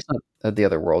 Or I guess not the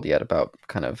other world yet, about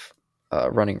kind of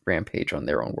running rampage on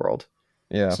their own world.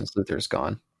 Yeah. Since Luther's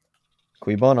gone.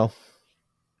 Cui bono.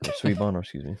 Or Sweet Bono,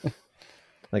 excuse me.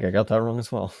 Like I got that wrong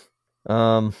as well.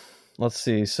 Um, let's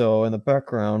see. So in the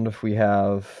background, if we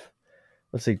have,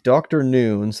 let's see, Doctor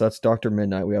Noon. So that's Doctor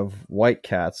Midnight. We have White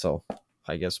Cat. So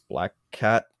I guess Black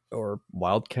Cat or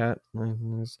Wildcat.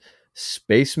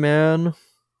 Spaceman.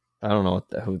 I don't know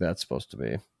who that's supposed to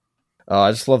be.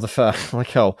 I just love the fact,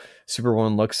 like how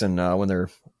Superwoman looks, and when they're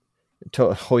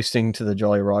hoisting to the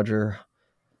Jolly Roger,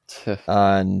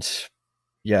 and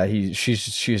yeah, she's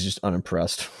just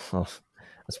unimpressed. Oh,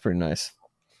 that's pretty nice.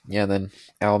 Yeah, then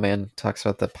Owlman talks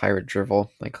about the pirate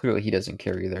drivel. Like, clearly he doesn't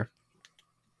care either.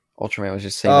 Ultraman was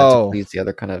just saying that to Oh, please the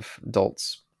other kind of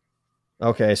adults.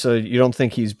 okay. So you don't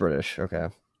think he's British? Okay.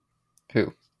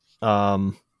 Who?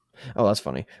 Oh, that's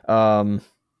funny. I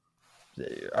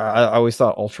always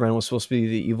thought Ultraman was supposed to be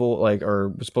the evil, like, or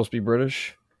was supposed to be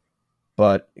British,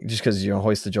 but just because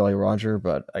hoist the Jolly Roger.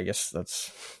 But I guess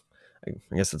that's a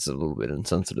little bit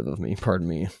insensitive of me. Pardon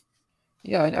me.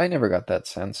 Yeah, I never got that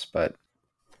sense, but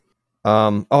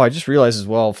I just realized as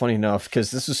well, funny enough,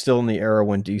 because this was still in the era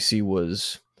when DC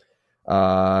was,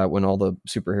 when all the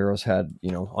superheroes had,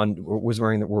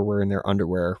 were wearing their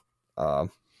underwear, on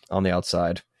the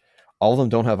outside. All of them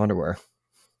don't have underwear.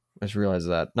 I just realized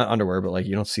that. Not underwear, but like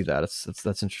you don't see that.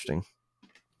 That's interesting.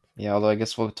 yeah. Although I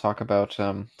guess we'll talk about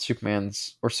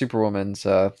Superman's or Superwoman's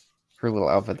her little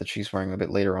outfit that she's wearing a bit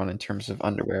later on in terms of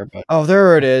underwear. But Oh,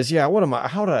 there it is. Yeah. What am I?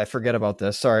 How did I forget about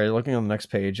this? Sorry. Looking on the next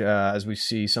page, as we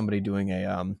see somebody doing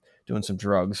some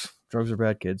drugs. Drugs are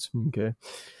bad, kids. Okay.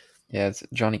 yeah, it's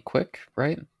Johnny Quick,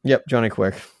 right? Yep. Johnny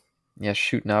Quick. Yeah,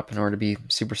 shooting up in order to be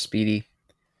super speedy,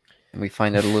 and we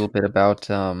find out a little bit about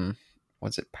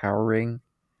what's it, Power Ring,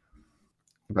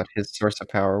 about his source of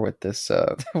power with this.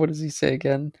 What does he say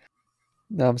again?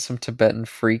 Some Tibetan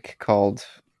freak called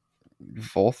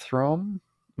Volthrom,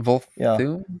 Yeah.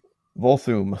 Volthum.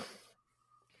 Volthoom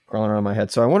crawling around my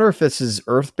head. So I wonder if this is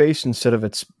Earth based instead of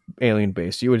it's alien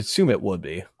based. You would assume it would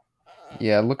be.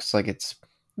 Yeah, it looks like it's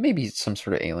maybe some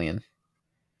sort of alien.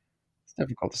 It's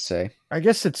difficult to say. I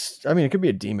guess it's. I mean, it could be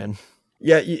a demon.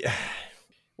 Yeah.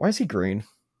 Why is he green?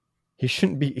 He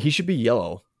shouldn't be. He should be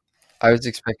yellow. I was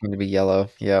expecting to be yellow.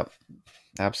 Yeah,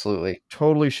 absolutely.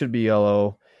 Totally should be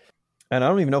yellow. And I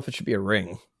don't even know if it should be a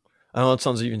ring. I know it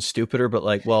sounds even stupider, but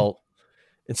like, well,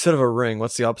 instead of a ring,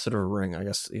 what's the opposite of a ring? I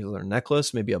guess either a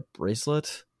necklace, maybe a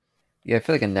bracelet. Yeah, I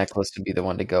feel like a necklace would be the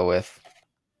one to go with.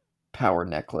 Power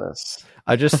necklace.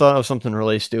 I just thought of something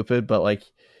really stupid, but like,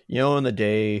 in the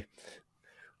day,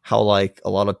 how like a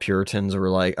lot of Puritans were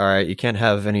like, all right, you can't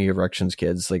have any erections,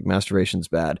 kids. Like masturbation's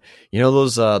bad.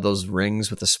 Those rings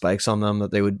with the spikes on them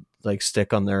that they would like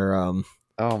stick on their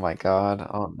Oh my god.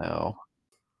 Oh no.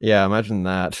 Yeah, imagine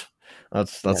that.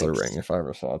 That's a ring Yikes. if I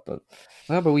ever saw it, but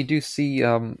Well, but we do see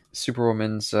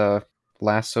Superwoman's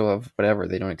lasso of whatever.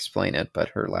 They don't explain it, but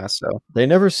her lasso. they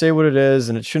never say what it is,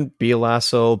 and it shouldn't be a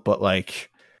lasso, but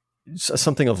like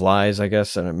something of lies, I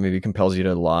guess, and it maybe compels you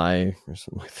to lie or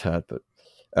something like that. But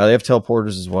they have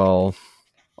teleporters as well.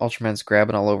 Ultraman's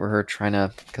grabbing all over her, trying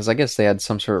to, because I guess they had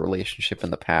some sort of relationship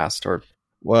in the past, or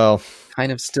Well,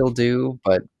 kind of still do,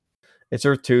 but it's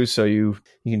Earth 2, so you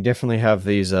can definitely have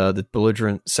these the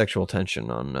belligerent sexual tension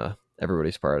on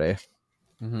everybody's part, eh?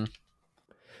 mm-hmm.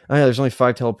 Oh yeah, there's only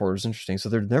 5 teleporters. Interesting. So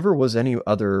there never was any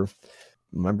other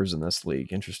members in this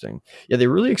league. Interesting. Yeah, they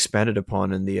really expanded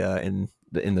upon in the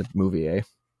movie, eh?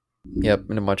 Yep,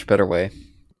 in a much better way.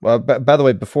 Well, by the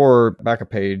way, before back a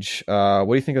page, what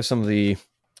do you think of some of the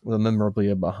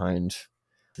memorabilia behind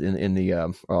in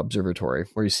the observatory,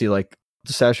 where you see like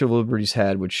the Statue of Liberty's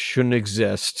head, which shouldn't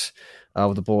exist,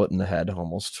 with a bullet in the head,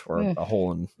 almost, or Eh, a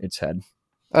hole in its head?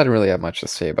 I don't really have much to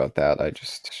say about that. I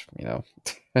just,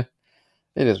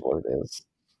 it is what it is.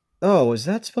 Oh, is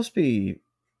that supposed to be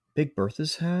Big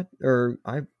Bertha's hat, or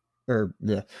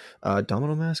yeah,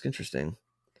 Domino mask? Interesting.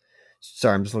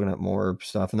 Sorry, I'm just looking at more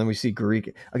stuff, and then we see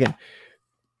Greek again.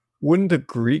 Wouldn't the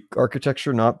Greek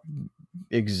architecture not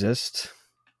exist? I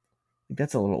think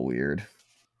that's a little weird.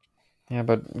 Yeah,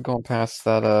 but going past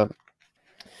that,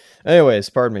 Anyways,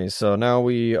 pardon me. So now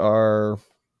we are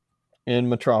in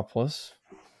Metropolis.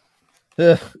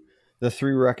 Ugh, the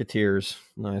Three Racketeers.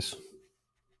 Nice.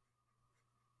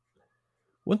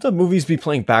 Wouldn't the movies be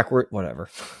playing backward? Whatever.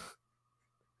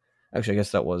 Actually, I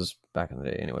guess that was back in the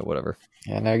day. Anyway, whatever.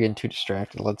 yeah, now you're getting too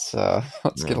distracted. Let's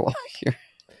let's get Yeah. along here.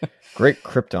 Great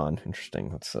Krypton. Interesting.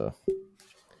 That's I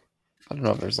don't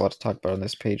know if there's a lot to talk about on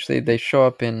this page. They show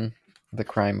up in the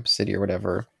crime city or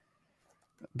whatever.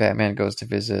 Batman goes to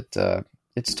visit.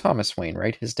 It's Thomas Wayne,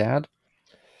 right? His dad.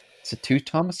 Is it two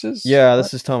Thomases? yeah. What?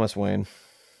 This is Thomas Wayne.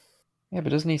 Yeah,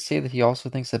 but doesn't he say that he also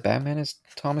thinks that Batman is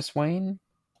Thomas Wayne?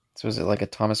 So is it like a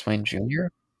Thomas Wayne Jr.?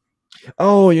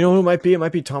 Oh, you know who it might be? It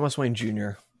might be Thomas Wayne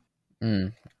Jr.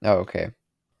 Mm. Oh, okay.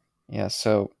 Yeah,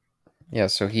 so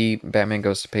Batman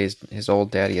goes to pay his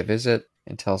old daddy a visit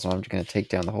and tells him, I'm going to take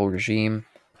down the whole regime.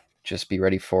 Just be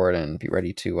ready for it and be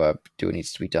ready to do what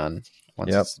needs to be done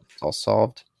once Yep. it's all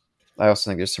solved. I also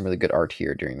think there's some really good art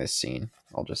here during this scene,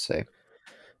 I'll just say.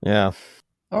 Yeah.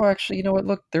 Oh, actually, you know what?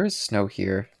 Look, there is snow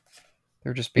here.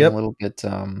 They're just being Yep. a little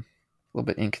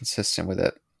bit inconsistent with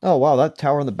it. Oh wow, that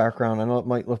tower in the background. I know it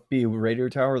might be a radio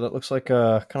tower. That looks like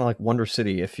kind of like Wonder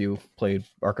City if you played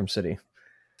Arkham City.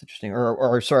 It's interesting.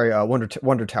 Or sorry,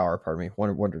 Wonder Tower. Pardon me,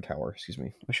 Wonder Tower. Excuse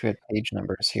me. Wish we had page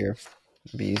numbers here.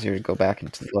 It'd be easier to go back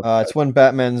and to look It's at. when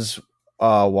Batman's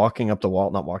walking up the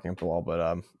wall, not walking up the wall,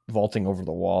 but vaulting over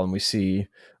the wall, and we see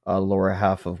the lower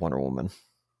half of Wonder Woman.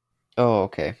 Oh,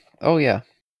 okay. Oh, yeah.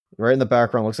 Right in the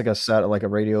background, looks like a set, like a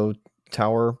radio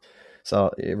tower.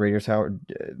 So a radio tower,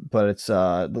 but it's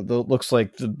looks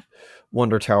like the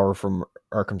Wonder Tower from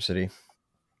Arkham City.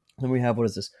 Then we have, what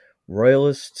is this?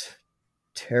 Royalist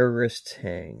terrorist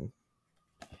hang.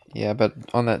 Yeah, but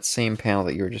on that same panel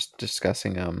that you were just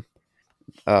discussing,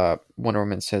 Wonder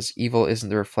Woman says, "Evil isn't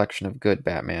the reflection of good,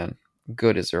 Batman.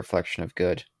 Good is a reflection of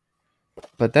good."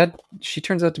 But that she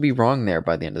turns out to be wrong there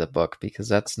by the end of the book because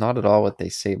that's not at all what they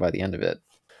say by the end of it.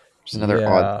 Which is another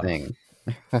odd Yeah. thing.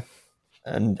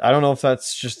 And I don't know if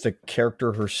that's just the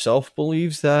character herself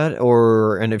believes that,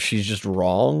 and if she's just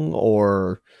wrong,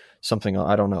 or something.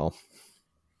 I don't know.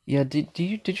 Yeah, did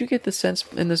you get the sense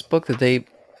in this book that they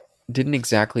didn't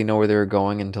exactly know where they were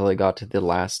going until they got to the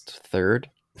last third?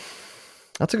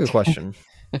 That's a good question.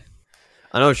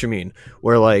 I know what you mean.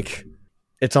 Where like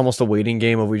it's almost a waiting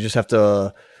game of we just have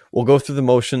to. We'll go through the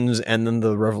motions, and then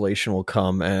the revelation will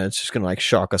come, and it's just gonna like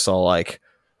shock us all. Like,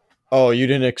 oh, you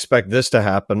didn't expect this to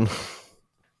happen.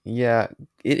 Yeah,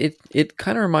 it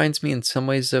kind of reminds me in some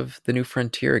ways of The New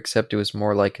Frontier, except it was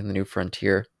more like in The New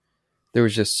Frontier. There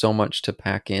was just so much to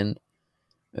pack in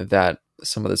that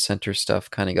some of the center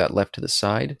stuff kind of got left to the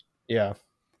side Yeah.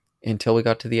 until we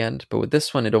got to the end. But with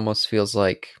this one, it almost feels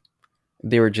like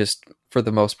they were just, for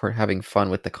the most part, having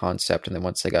fun with the concept. And then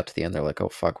once they got to the end, they're like, oh,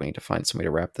 fuck, we need to find somebody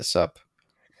to wrap this up.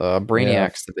 Yeah.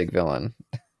 Brainiac's the big villain.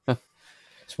 That's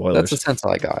the Spoilers. sense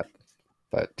I got.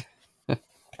 But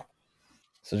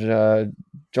So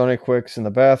Johnny Quick's in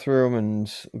the bathroom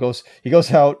and he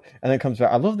goes out and then comes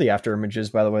back. I love the after images,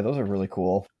 by the way. Those are really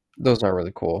cool. those are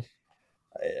really cool.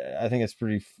 I think it's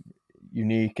pretty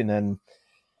unique. And then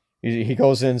he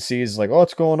goes in, sees like, oh,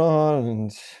 what's going on,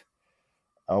 and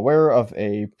aware of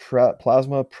a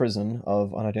plasma prison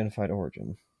of unidentified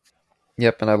origin.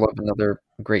 Yep, and I love another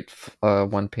great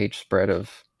one-page spread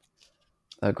of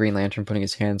Green Lantern putting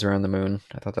his hands around the moon.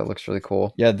 I thought that looks really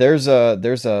cool. Yeah, there's a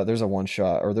one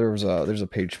shot, or there's a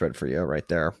page spread for you right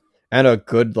there, and a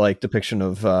good like depiction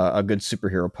of a good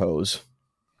superhero pose.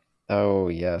 Oh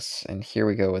yes, and here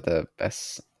we go with a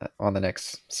S on the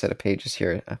next set of pages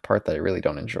here. A part that I really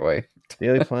don't enjoy.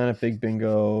 Daily Planet, Big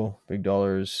Bingo, Big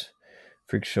Dollars,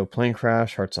 Freak Show, Plane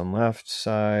Crash, Hearts on Left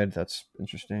Side. That's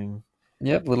interesting.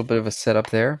 Yep, a little bit of a setup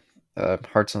there.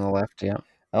 Hearts on the left. Yeah.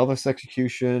 Elvis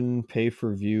Execution, Pay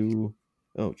for View.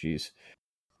 Oh, geez.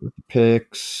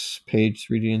 Picks, page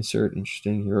 3D insert.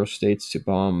 Interesting. Hero States to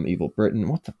bomb evil Britain.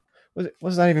 What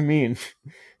does that even mean?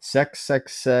 Sex.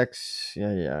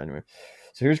 Yeah. Anyway,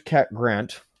 so here's Cat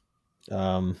Grant.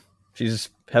 She's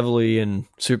heavily in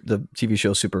the TV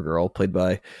show Supergirl, played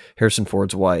by Harrison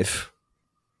Ford's wife,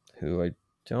 who I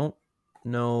don't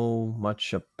know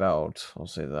much about. I'll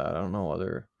say that. I don't know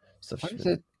other stuff Why she's is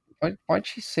been. it? Why'd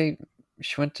she say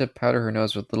she went to powder her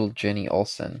nose with little Jenny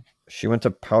Olsen? She went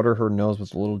to powder her nose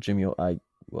with little Jimmy.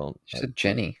 She said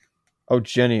Jenny, Oh,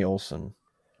 Jenny Olsen.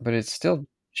 but it's still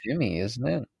Jimmy, isn't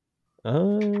it?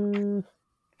 Uh,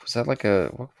 Was that like a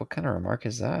what kind of remark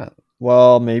is that?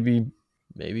 well, maybe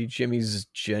Jimmy's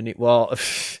Jenny. Well,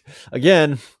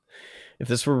 again, if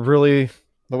this were really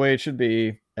the way it should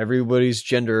be, everybody's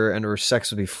gender and her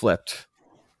sex would be flipped.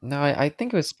 No, I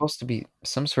think it was supposed to be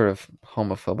some sort of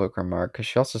homophobic remark because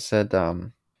she also said,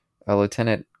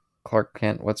 Lieutenant Clark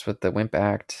Kent, what's with the wimp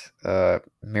act?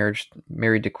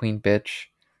 Married to Queen Bitch,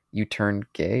 you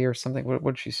turned gay or something? What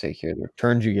did she say here?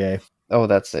 Turned you gay. Oh,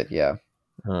 that's it. Yeah.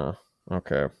 Huh.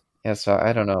 Okay. Yeah, so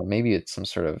I don't know. Maybe it's some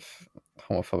sort of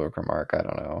homophobic remark. I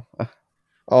don't know.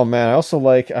 Oh man, I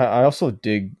also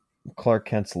dig Clark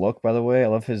Kent's look, by the way. I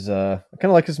love his I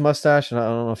kinda like his mustache, and I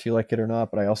don't know if you like it or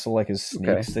not, but I also like his Okay.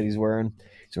 sneaks that he's wearing.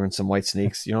 He's wearing some white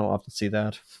sneaks. You don't often see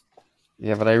that.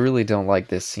 Yeah, but I really don't like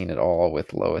this scene at all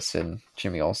with Lois and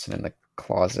Jimmy Olsen in the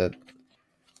closet.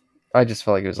 I just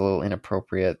felt like it was a little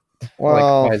inappropriate. Like,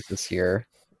 Well, why is this here?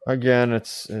 again, it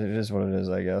is what it is,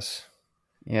 I guess.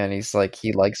 Yeah, and he's like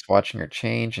he likes watching her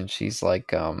change, and she's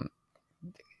like,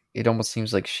 it almost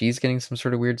seems like she's getting some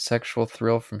sort of weird sexual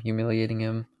thrill from humiliating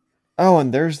him. Oh,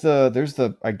 and there's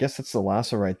the I guess that's the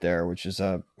lasso right there, which is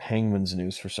Hangman's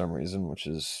noose for some reason, which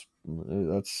is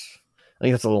that's I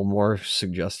think that's a little more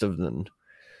suggestive than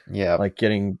Yeah, like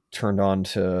getting turned on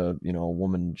to a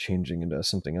woman changing into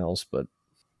something else. But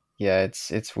yeah,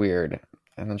 it's weird.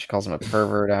 And then she calls him a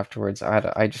pervert afterwards.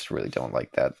 I just really don't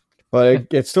like that.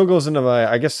 it still goes into my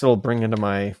I guess it'll bring into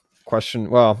my question.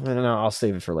 Well, no, I'll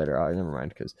save it for later. Never mind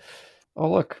because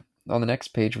Oh, look, on the next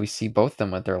page we see both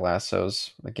them with their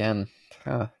lassos again.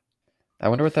 Huh. I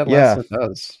wonder what that yeah. lasso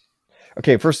does.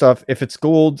 Okay, first off, if it's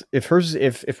gold, if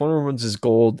Wonder Woman's is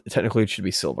gold, technically it should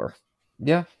be silver.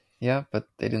 Yeah, yeah, but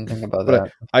they didn't think about But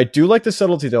that. I do like the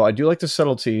subtlety, though. I do like the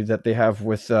subtlety that they have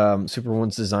with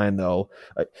Superwoman's design, though.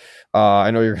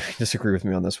 I know you're going to disagree with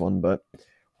me on this one, but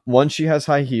one, she has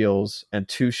high heels, and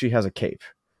two, she has a cape,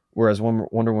 whereas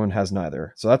Wonder Woman has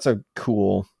neither. So that's a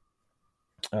cool.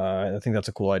 I think that's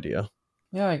a cool idea.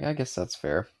 Yeah, I guess that's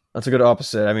fair. That's a good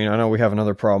opposite. I mean, I know we have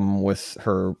another problem with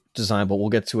her design, but we'll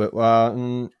get to it.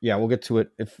 Yeah, we'll get to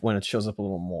it if when it shows up a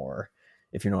little more,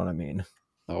 if you know what I mean.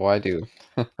 Oh, I do.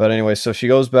 But anyway, so she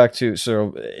goes back to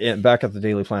back at the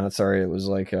Daily Planet. Sorry, it was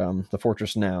like the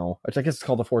Fortress Now. I guess it's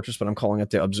called the Fortress, but I'm calling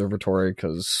it the Observatory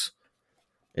because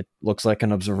it looks like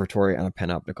an observatory and a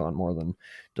panopticon more than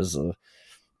does a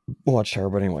watchtower.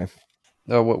 But anyway,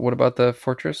 Oh, what about the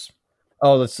fortress?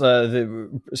 oh, that's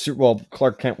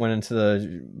Clark Kent went into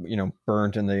the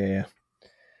burned in the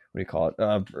what do you call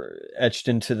it? Etched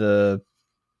into the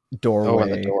Oh,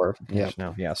 and the doorway. door. Yeah. Fortress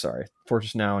Now, yeah, sorry,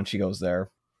 Fortress Now, and she goes there.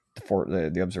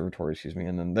 The observatory, excuse me,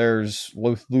 and then there's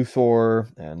Luthor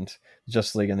and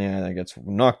Justice League, and then that gets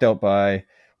knocked out by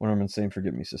Wonder Woman saying,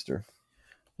 "Forgive me, sister."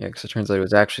 Yeah, because it turns out it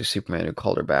was actually Superman who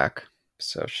called her back.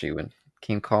 So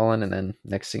came calling, and then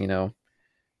next thing you know,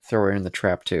 throw her in the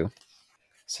trap too.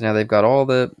 So now they've got all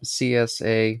the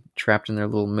CSA trapped in their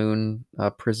little moon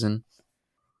prison.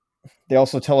 They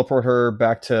also teleport her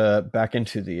back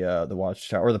into the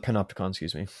Watchtower or the Panopticon,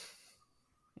 excuse me.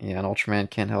 Yeah, and Ultraman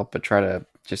can't help but try to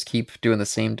just keep doing the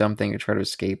same dumb thing to try to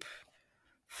escape,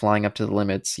 flying up to the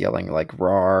limits, yelling like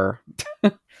 "roar."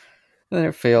 And then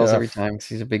it fails Yeah, every time because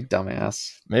he's a big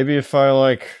dumbass. maybe if I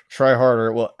like try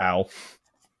harder, well, ow,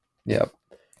 Yep.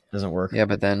 doesn't work. Yeah,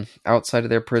 but then outside of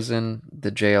their prison,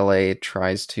 the JLA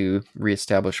tries to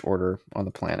reestablish order on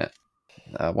the planet.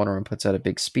 Wonder Woman puts out a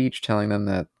big speech telling them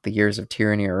that the years of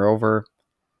tyranny are over,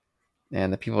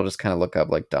 and the people just kind of look up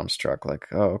like dumbstruck, like,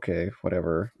 "Oh, okay,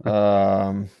 whatever."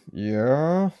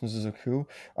 Yeah, this is a coup.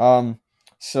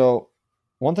 So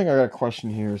one thing I got a question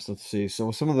here is let's see.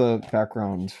 So some of the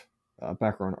background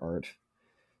art.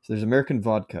 So there's American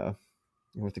vodka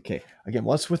with the K. Again,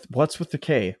 what's with the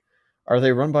K? Are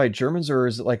they run by Germans or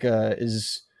is it like a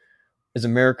is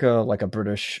America like a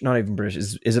British? Not even British.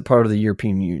 Is it part of the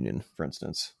European Union, for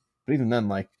instance? But even then,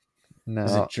 like,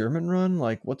 is it No, German run?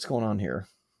 Like, what's going on here?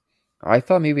 I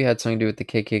thought maybe it had something to do with the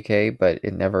KKK, but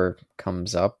it never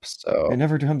comes up. It So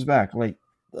never comes back. Like,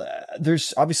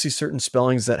 there's obviously certain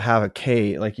spellings that have a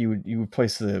K. Like you would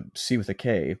place the C with a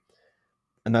K,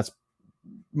 and that's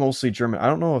mostly German. I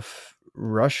don't know if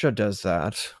Russia does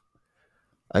that.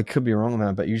 I could be wrong on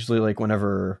that, but usually, like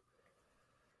whenever,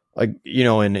 like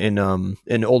in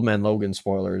Old Man Logan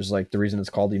spoilers, like the reason it's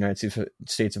called the United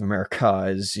States of America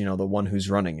is the one who's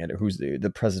running it, or who's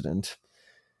the president,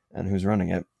 and who's running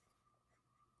it.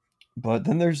 But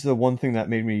then there's the one thing that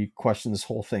made me question this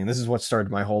whole thing. This is what started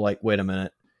my whole like, wait a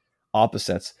minute,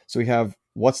 opposites. So we have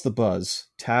what's the buzz?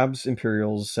 Tabs,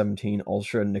 Imperials, 17,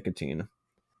 Ultra, and Nicotine.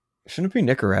 Shouldn't it be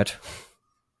Nicorette?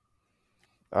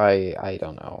 I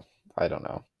don't know. I don't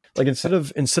know. Like instead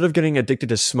of getting addicted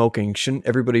to smoking, shouldn't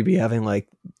everybody be having like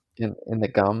In the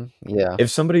gum, yeah, if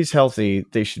somebody's healthy,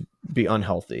 they should be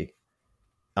unhealthy.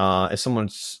 If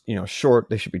someone's short,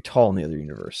 they should be tall in the other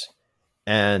universe.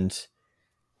 And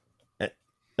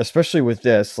especially with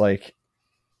this, like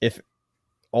if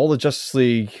all the Justice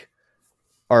League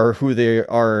are who they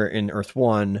are in Earth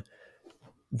One,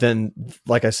 then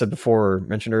like I said before,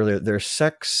 mentioned earlier, their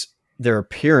sex, their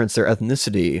appearance, their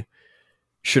ethnicity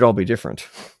should all be different.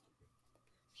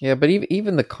 yeah. But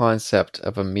even the concept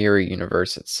of a mirror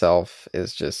universe itself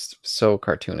is just so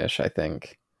cartoonish. I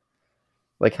think.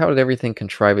 Like, how did everything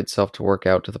contrive itself to work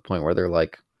out to the point where they're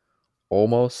like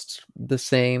almost the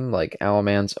same? Like,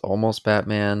 Owlman's almost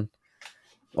Batman,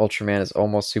 Ultraman is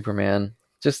almost Superman.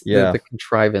 Just the Yeah.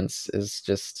 contrivance is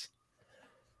just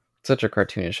such a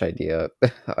cartoonish idea.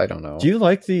 I don't know. Do you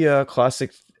like the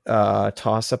classic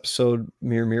Toss episode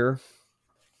Mirror Mirror?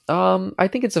 I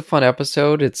think it's a fun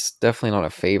episode. It's definitely not a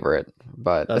favorite,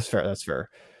 but That's fair. That's fair.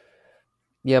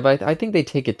 yeah, but I think they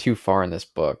take it too far in this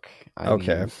book. I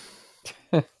Okay.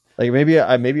 mean, Like maybe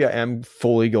I am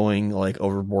fully going like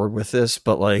overboard with this,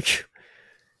 but like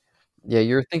yeah,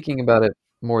 you're thinking about it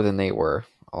more than they were,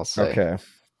 I'll say. okay.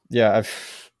 Yeah,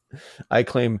 I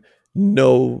claim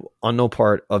on no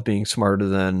part of being smarter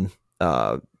than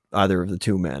uh either of the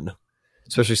two men,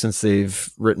 especially since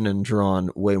they've written and drawn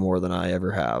way more than I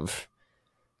ever have.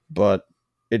 But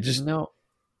it just No,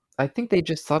 I think they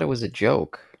just thought it was a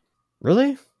joke.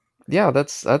 really Yeah,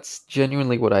 that's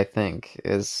genuinely what I think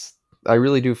is I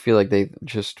really do feel like they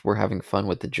just were having fun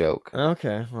with the joke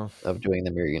okay. Well, of doing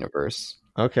the mirror universe.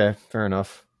 okay, fair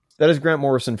enough. That is Grant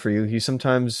Morrison for you. Some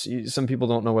people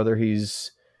don't know whether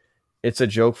it's a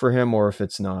joke for him or if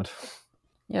it's not.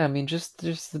 Yeah, I mean just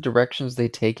the directions they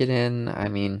take it in. I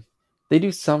mean, they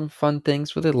do some fun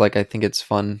things with it. Like I think it's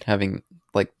fun having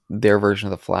like their version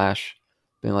of the Flash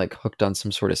being like hooked on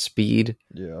some sort of speed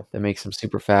Yeah. that makes him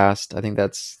super fast. I think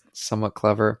that's somewhat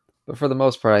clever. But for the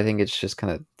most part, I think it's just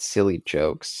kind of silly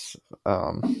jokes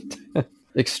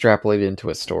extrapolated into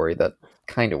a story that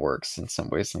kind of works in some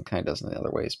ways and kind of doesn't in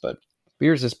other ways. But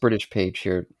here's this British page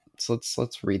here. So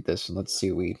let's read this and let's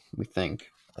see what we think.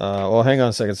 Well, hang on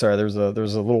a second. Sorry, there's a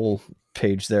little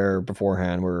page there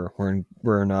beforehand where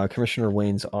we're in Commissioner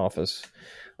Wayne's office,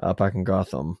 back in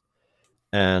Gotham,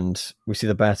 and we see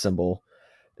the bat symbol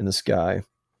in the sky,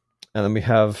 and then we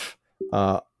have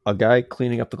a guy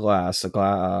cleaning up the glass,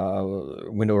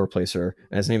 window replacer,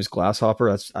 and his name is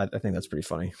Glasshopper. I think that's pretty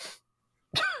funny.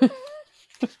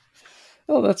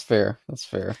 Oh, that's fair. That's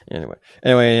fair. Anyway,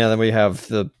 yeah. Then we have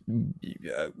the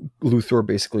Luthor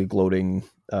basically gloating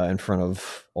in front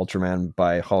of Ultraman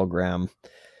by hologram.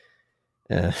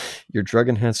 Uh, your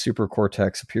drug-enhanced super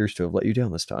cortex appears to have let you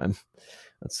down this time.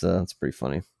 That's pretty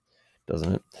funny,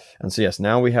 doesn't it? And so yes,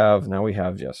 now we have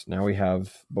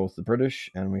both the British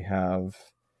and we have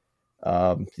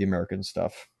the American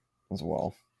stuff as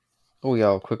well. Oh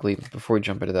yeah, quickly before we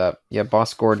jump into that, yeah,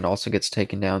 Boss Gordon also gets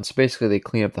taken down. So basically, they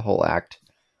clean up the whole act.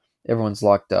 Everyone's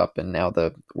locked up, and now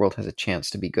the world has a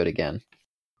chance to be good again.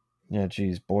 Yeah,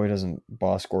 geez, boy, doesn't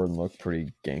Boss Gordon look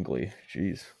pretty gangly?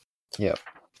 Jeez. Yep.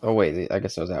 Oh wait, I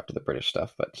guess that was after the British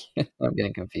stuff, but I'm getting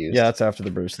Yeah, confused. that's after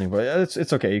the British thing, but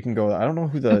it's okay. You can go. I don't know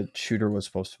who the shooter was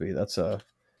supposed to be. That's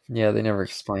Yeah, they never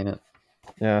explain it.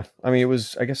 yeah. I mean, it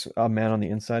was I guess a man on the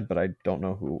inside, but I don't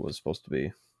know who it was supposed to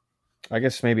be. I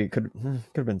guess maybe it could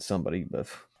have been somebody, but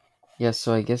Yeah,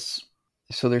 so I guess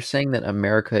so. They're saying that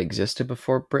America existed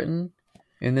before Britain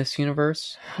in this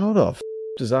universe. how the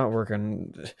does that work?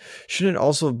 And shouldn't it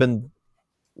also have been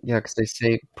Yeah, because they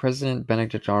say President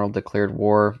Benedict Arnold declared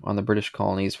war on the British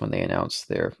colonies when they announced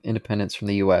their independence from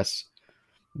the U.S.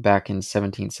 back in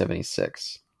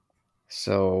 1776.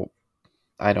 So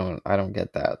I don't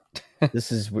get that.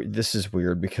 this is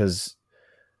weird because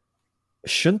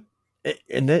shouldn't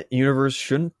in that universe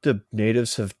shouldn't the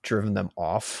natives have driven them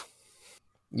off?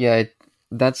 Yeah,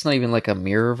 that's not even like a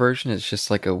mirror version. It's just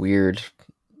like a weird,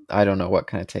 I don't know what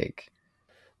kind of take.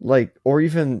 Like, or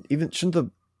even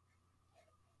shouldn't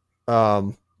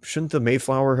the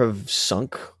Mayflower have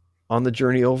sunk on the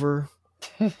journey over?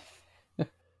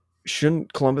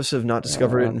 Shouldn't Columbus have not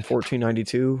discovered it Uh, in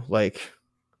 1492? Like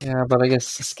yeah, but I guess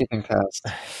skipping past.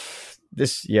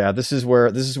 this is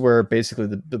where basically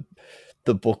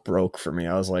the book broke for me.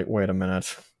 I was like, wait a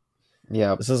minute,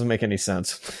 Yeah, this doesn't make any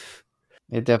sense.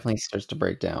 it definitely starts to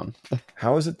break down.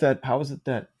 How is it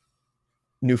that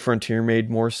New Frontier made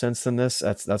more sense than this?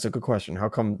 That's a good question. How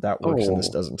come that works and this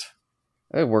Oh, doesn't?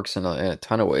 it works in a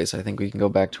ton of ways. I think we can go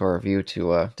back to our review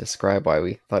to describe why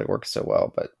we thought it worked so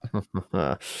well.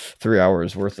 But 3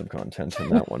 hours worth of content in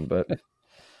that one, but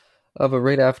but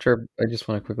right after, I just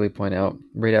want to quickly point out,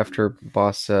 right after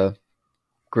Boss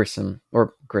Grissom,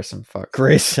 fuck.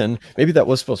 Grayson. Maybe that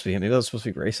was supposed to be him. Maybe that was supposed to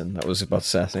be Grayson. That was about to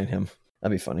assassinate him.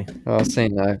 That'd be funny. I was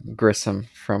saying Grissom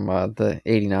from the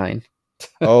 '89.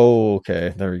 Oh,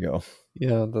 okay. There we go.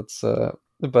 Yeah, that's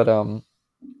but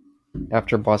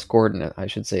after Boss Gordon, I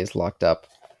should say, is locked up,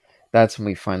 that's when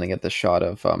we finally get the shot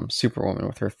of Superwoman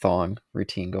with her thong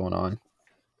routine going on.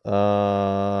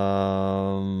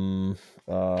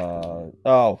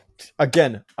 Oh,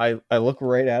 again, I look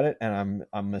right at it and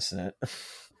I'm missing it.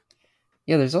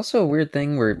 Yeah, there's also a weird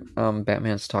thing where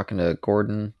Batman's talking to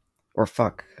Gordon, or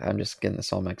fuck, I'm just getting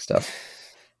this all mixed up.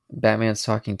 Batman's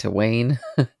talking to Wayne,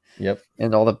 Yep.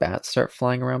 and all the bats start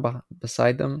flying around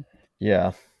beside them.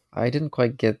 Yeah. I didn't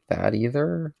quite get that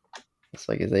either. It's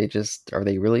like, are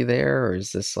they really there, or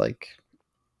is this like,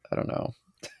 I don't know.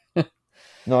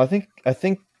 No, I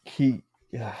think he.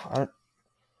 Yeah.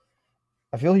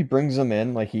 I feel he brings them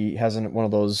in like he hasn't one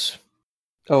of those,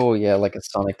 Oh yeah, like a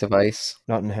sonic device.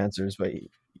 not enhancers, but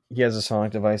he has a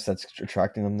sonic device that's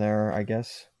attracting them there, I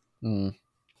guess. Hmm.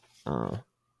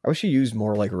 I wish he used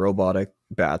more like robotic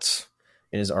bats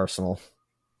in his arsenal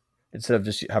instead of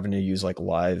just having to use like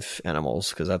live animals,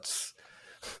 because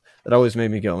that always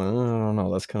made me go, I don't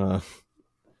know, that's kind of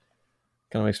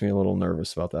makes me a little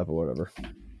nervous about that, but whatever.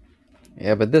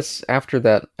 Yeah, but this after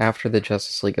the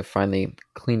Justice League have finally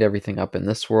cleaned everything up in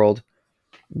this world,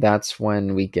 that's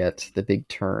when we get the big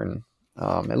turn.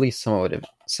 At least somewhat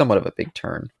of a big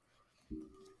turn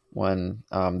when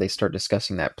they start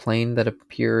discussing that plane that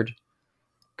appeared.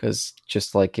 Because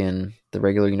just like in the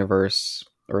regular universe,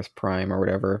 Earth Prime or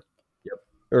whatever, Yep.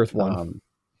 Earth One. um,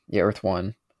 yeah, Earth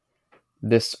One.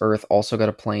 This Earth also got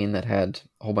a plane that had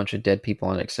a whole bunch of dead people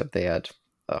on it, except they had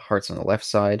hearts on the left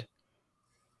side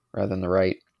rather than the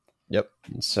right. Yep.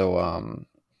 And so,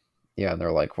 yeah, and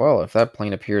they're like, well, if that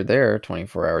plane appeared there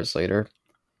 24 hours later,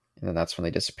 and then that's when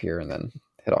they disappear and then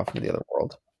head off into the other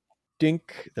world.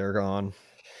 Dink, they're gone.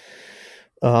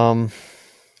 Um,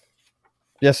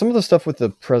 yeah, some of the stuff with the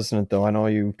president, though, I know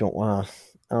you don't want to.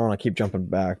 I don't want to keep jumping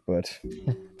back, but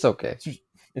It's okay.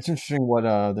 it's interesting what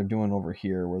they're doing over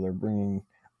here, where they're bringing.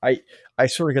 I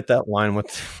sort of get that line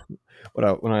with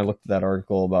when I looked at that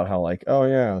article about how like, oh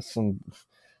yeah,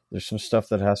 there's some stuff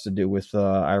that has to do with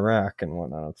Iraq and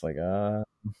whatnot. It's like,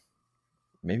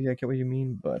 maybe I get what you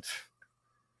mean, but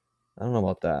I don't know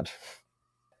about that.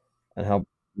 And how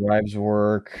bribes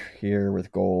work here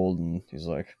with gold, and he's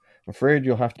like, I'm afraid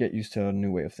you'll have to get used to a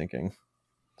new way of thinking.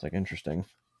 It's like interesting.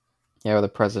 Yeah, the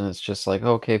president's just like,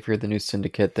 oh, okay, if you're the new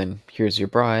syndicate, then here's your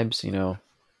bribes.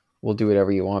 We'll do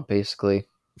whatever you want, basically.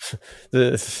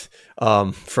 The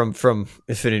from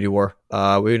Infinity War,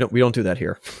 we don't do that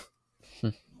here.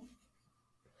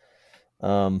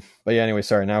 But yeah, anyway,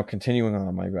 sorry. Now continuing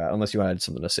on, my bad. Unless you had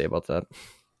something to say about that.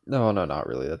 No, not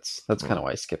really. That's kind of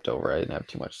why I skipped over. I didn't have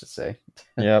too much to say.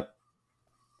 Yep.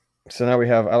 So now we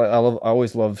have. I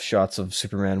always love shots of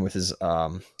Superman with his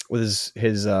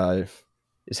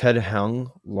head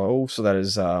hung low, so that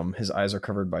his eyes are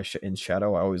covered by in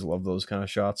shadow. I always love those kind of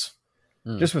shots.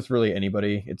 Hmm. Just with really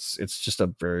anybody, it's just a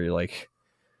very like.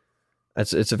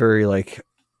 It's a very like.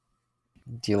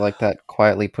 Do you like that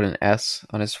quietly put an S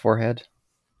on his forehead?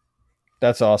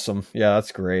 That's awesome. Yeah,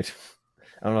 that's great.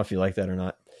 I don't know if you like that or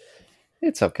not.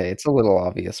 It's okay. It's a little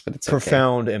obvious, but it's okay.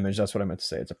 Profound image. That's what I meant to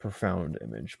say. It's a profound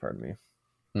image. Pardon me.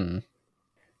 Hmm.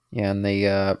 Yeah, and they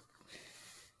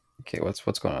okay,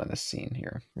 what's going on in this scene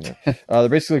here? Yeah, they're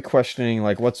basically questioning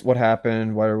like what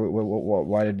happened.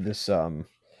 Why did this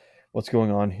what's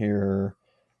going on here?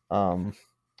 Um,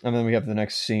 and then we have the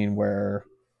next scene where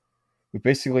we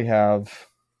basically have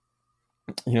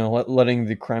letting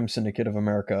the crime syndicate of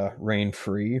America reign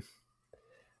free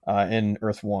in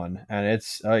Earth One, and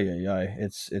it's I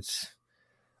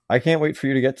can't wait for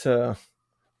you to get to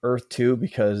Earth 2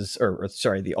 because, or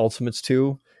sorry, the Ultimates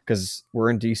 2, because we're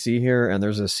in DC here, and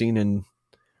there's a scene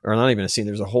or not even a scene.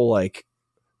 There's a whole like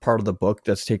part of the book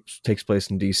that takes place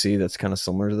in DC that's kind of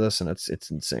similar to this, and it's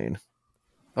insane.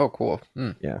 Oh, cool.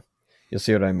 Yeah, you'll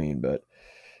see what I mean. But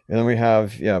and then we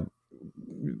have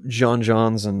John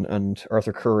Johns and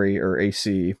Arthur Curry or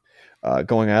AC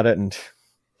going at it, and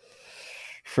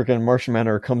freaking Martian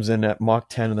Manhunter comes in at Mach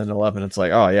 10 and then 11. It's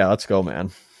like, oh yeah, let's go,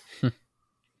 man.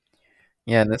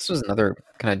 Yeah, and this was another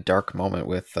kind of dark moment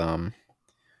with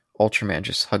Ultraman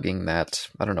just hugging that.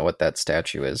 I don't know what that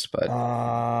statue is, but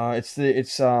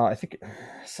It's I think,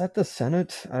 is that the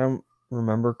Senate? I don't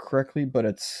remember correctly, but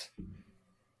it's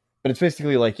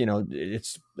basically like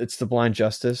it's the blind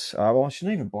justice. Well, she's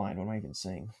not even blind. What am I even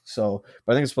saying? So,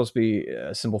 but I think it's supposed to be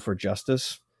a symbol for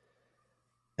justice,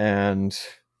 and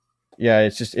yeah,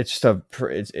 it's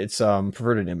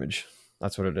perverted image.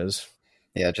 That's what it is.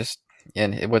 yeah, just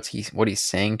and what he's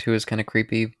saying too is kind of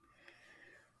creepy.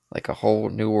 Like a whole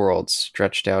new world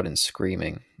stretched out and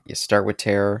screaming. You start with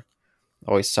terror,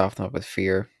 always soften up with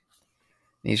fear.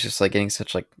 And he's just like getting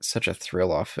such a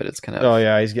thrill off it. It's kind Oh of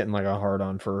yeah, he's getting like a hard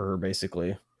on for her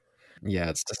basically. yeah,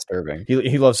 it's disturbing.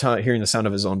 He loves hearing the sound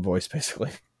of his own voice basically.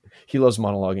 He loves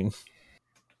monologuing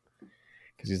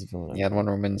because he's a villain. Yeah, and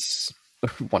Wonder Woman,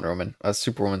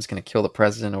 Superwoman's gonna kill the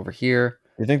president over here.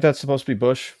 You think that's supposed to be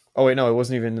Bush? Oh wait, no, it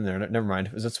wasn't even in there. Never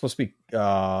mind. Is that supposed to be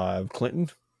Clinton?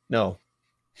 No.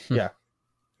 Yeah.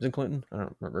 Is it Clinton? I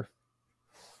don't remember.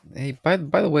 Hey, by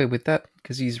the way, with that,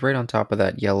 because he's right on top of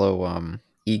that yellow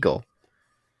eagle,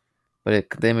 but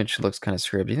the image looks kind of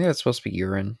scripted. Do you think that's supposed to be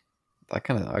urine? I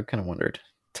kind of wondered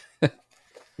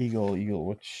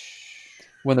Which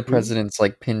when the president's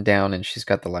like pinned down and she's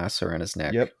got the lasso around his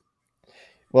neck. Yep.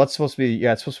 Well, that's supposed to be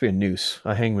it's supposed to be a noose,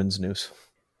 a hangman's noose.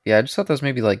 Yeah, I just thought that was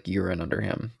maybe like urine under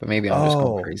him, but maybe I'm just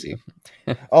going Oh, crazy.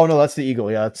 oh no, that's the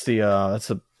eagle. Yeah, that's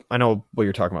the. I know what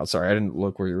you're talking about. Sorry, I didn't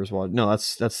look where yours was. No,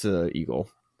 that's the eagle.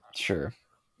 Sure.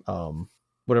 Um,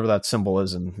 Whatever that symbol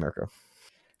is in America.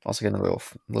 Also getting a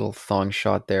little thong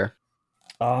shot there.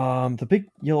 The big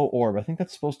yellow orb. I think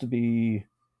that's supposed to be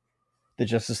the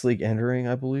Justice League entering.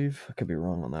 I believe. I could be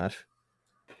wrong on that.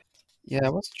 Yeah, I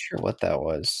wasn't sure what that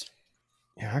was.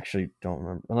 Yeah, I actually don't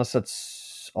remember. Unless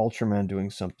that's Ultraman doing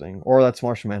something, or that's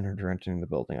Martian Manhunter entering the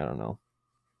building. I don't know.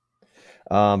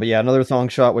 But yeah, another thong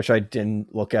shot, which I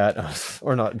didn't look at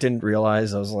or not didn't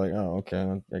realize. I was like, oh,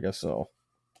 okay, I guess so.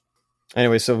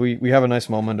 Anyway, so we have a nice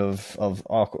moment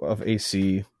of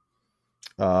AC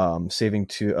saving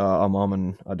to a mom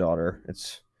and a daughter.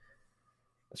 It's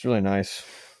really nice.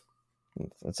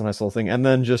 It's a nice little thing, and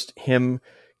then just him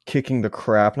kicking the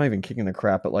crap, not even kicking the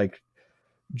crap, but like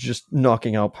just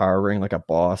knocking out Power Ring like a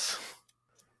boss.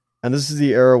 And this is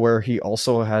the era where he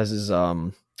also has his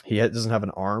doesn't have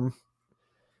an arm,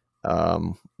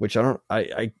 which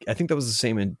I think that was the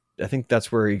same in. I think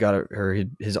that's where he got it, or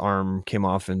his arm came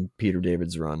off in Peter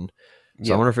David's run. So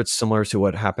I Yep. wonder if it's similar to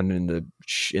what happened in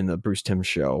the Bruce Timm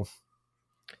show.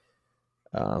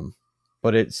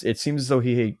 But it seems as though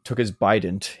he took his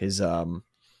bident, his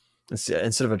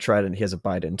instead of a trident, he has a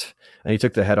bident, and he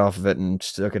took the head off of it and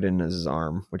stuck it in as his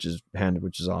arm, which is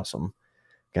awesome.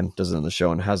 Again, does it in the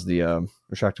show and has the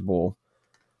retractable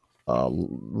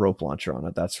rope launcher on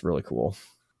it. That's really cool.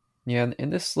 Yeah,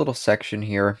 and this little section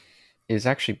here is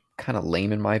actually kind of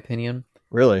lame in my opinion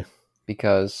Really?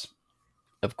 because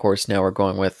of course now we're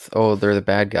going with they're the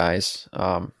bad guys,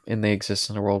 and they exist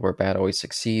in a world where bad always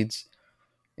succeeds,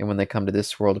 and when they come to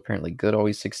this world apparently good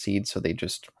always succeeds, so they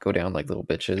just go down like little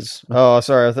bitches. Oh,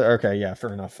 sorry. Okay, yeah,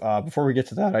 fair enough. Before we get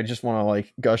to that, I just want to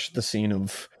like gush the scene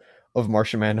of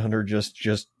Martian Manhunter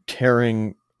just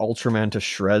tearing Ultraman to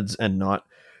shreds and not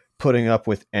putting up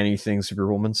with anything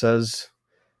Superwoman says.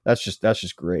 That's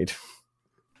just great.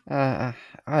 uh,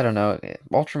 I don't know.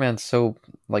 Ultraman's so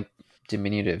like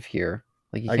diminutive here,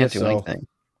 like he I can't guess do so. anything.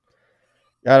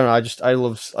 I don't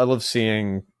know. I love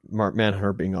seeing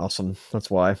Manhunter being awesome.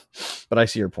 That's why. But I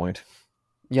see your point.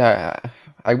 Yeah,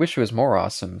 I wish it was more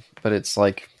awesome, but it's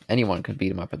like anyone could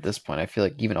beat him up at this point. I feel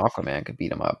like even Aquaman could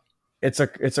beat him up. It's a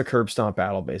curb stomp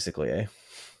battle basically, eh?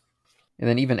 And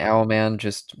then even Owlman,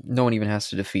 just no one even has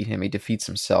to defeat him. He defeats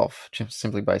himself just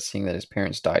simply by seeing that his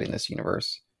parents died in this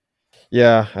universe.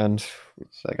 Yeah, and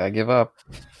It's like I give up.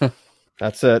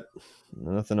 that's it.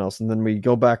 Nothing else. And then we're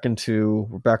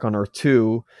back on Earth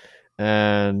 2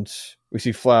 and we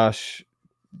see Flash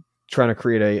trying to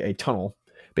create a tunnel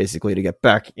basically to get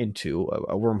back into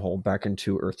a wormhole back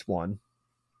into Earth 1.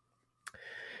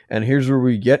 And here's where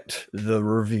we get the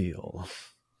reveal.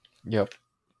 Yep.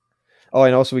 Oh,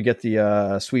 and also we get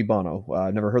the Sui Bono.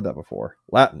 I've never heard that before.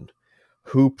 Latin.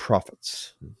 Who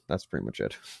profits? That's pretty much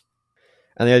it.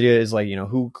 And the idea is like,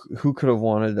 who could have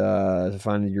wanted to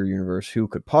find your universe? Who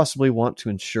could possibly want to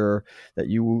ensure that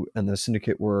you and the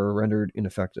syndicate were rendered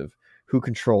ineffective? Who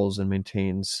controls and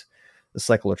maintains the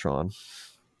cyclotron?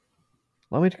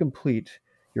 Allow me to complete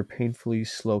your painfully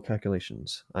slow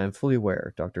calculations. I am fully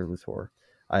aware, Dr. Luthor.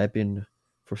 I have been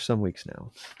for some weeks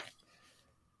now.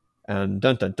 And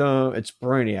dun dun dun, it's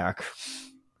Brainiac.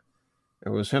 It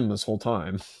was him this whole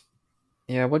time.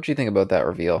 Yeah, what do you think about that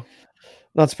reveal?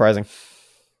 Not surprising.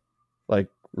 Like,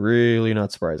 really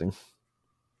not surprising.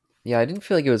 Yeah, I didn't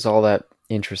feel like it was all that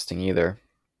interesting either.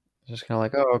 Just kind of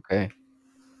like, oh, okay.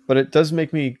 But it does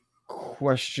make me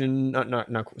question, not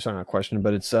sorry, not question,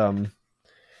 but it's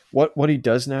what he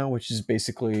does now, which is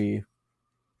basically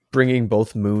bringing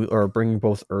both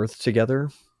Earth together,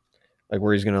 like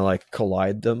where he's gonna like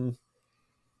collide them,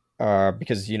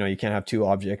 because you can't have two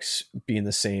objects be in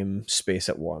the same space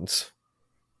at once.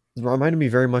 It reminded me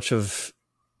very much of,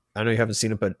 I know you haven't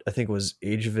seen it, but I think it was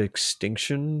Age of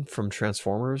Extinction from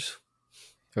Transformers.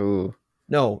 Ooh.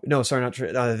 No, sorry, not.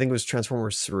 I think it was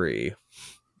Transformers 3.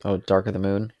 Oh, Dark of the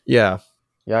Moon? Yeah,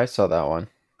 Yeah, I saw that one.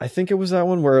 I think it was that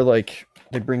one where like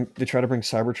they try to bring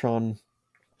Cybertron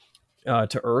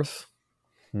to Earth.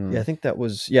 Hmm. Yeah, I think that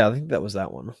was. Yeah, I think that was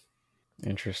that one.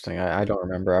 Interesting. I don't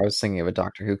remember. I was thinking of a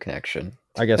Doctor Who connection.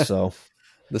 I guess so.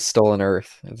 The Stolen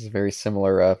Earth. It's a very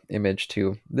similar image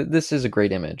to. This is a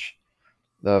great image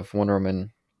of Wonder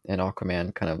Woman and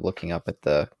Aquaman kind of looking up at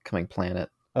the coming planet.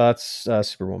 That's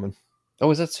Superwoman. Oh,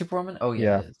 is that Superwoman? Oh, yeah,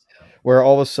 Yeah, it is. Yeah. where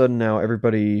all of a sudden now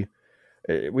everybody,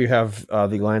 we have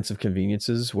the Alliance of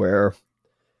Conveniences where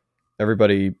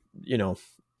everybody,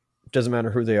 doesn't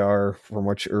matter who they are, from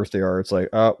which Earth they are. It's like,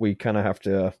 we kind of have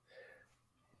to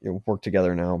work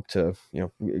together now to,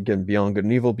 again, beyond good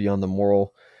and evil, beyond the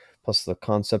moral, plus the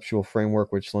conceptual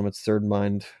framework which limits third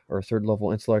mind or third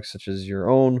level intellect such as your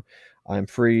own. I'm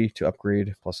free to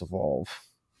upgrade plus evolve.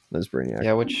 That's Brainiac.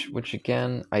 Yeah, which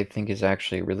again I think is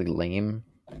actually a really lame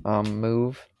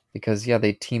move because yeah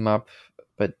they team up,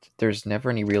 but there's never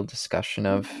any real discussion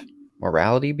of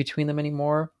morality between them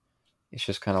anymore. It's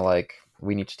just kind of like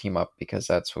we need to team up because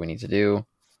that's what we need to do.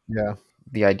 Yeah.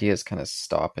 The ideas kind of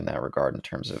stop in that regard in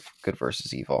terms of good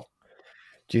versus evil.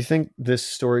 Do you think this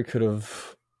story could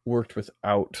have worked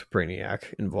without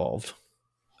Brainiac involved?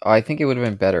 I think it would have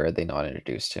been better had they not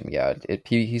introduced him. Yeah,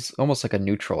 he's almost like a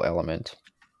neutral element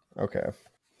Okay.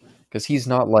 because he's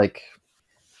not like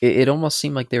it almost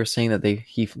seemed like they were saying that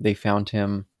they found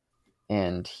him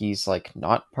and he's like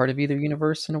not part of either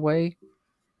universe in a way.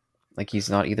 Like he's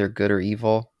not either good or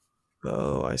evil.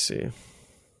 Oh, I see.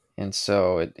 And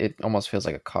so it almost feels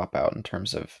like a cop out in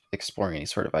terms of exploring any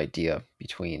sort of idea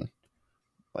between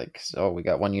like so we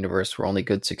got one universe where only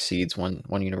good succeeds, one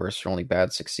universe where only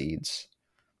bad succeeds.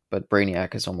 But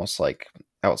Brainiac is almost like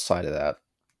outside of that.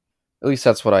 At least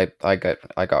that's what I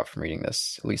got from reading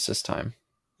this, at least this time.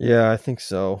 Yeah, I think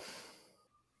so.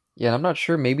 Yeah, and I'm not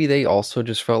sure. Maybe they also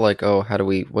just felt like, oh,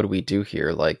 what do we do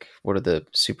here? Like, what are the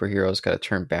superheroes got to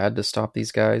turn bad to stop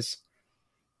these guys?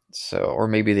 So, or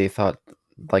maybe they thought,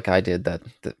 like I did, that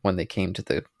when they came to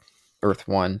the Earth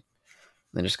One,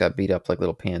 they just got beat up like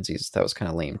little pansies. That was kind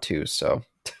of lame too. So,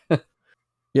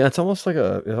 Yeah, it's almost like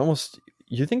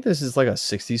you think this is like a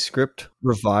 60s script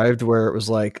revived where it was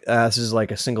like, this is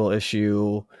like a single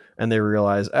issue, and they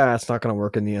realize, it's not going to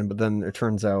work in the end. But then it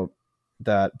turns out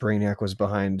that Brainiac was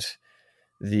behind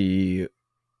the,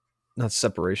 not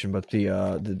separation, but the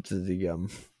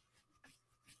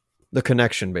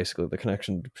connection, basically, the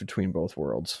connection between both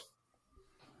worlds.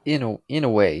 in a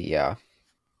way, yeah,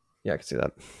 Yeah, I can see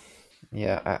that.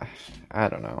 yeah. I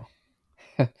don't know.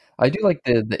 I do like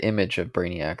the image of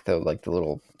Brainiac though, like the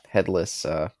little headless,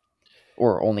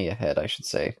 or only a head, I should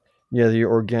say. Yeah, the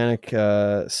organic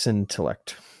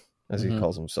syntellect, as he Hmm.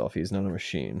 calls himself. He's not a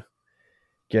machine.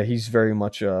 Yeah, he's very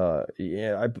much and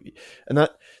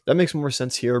that makes more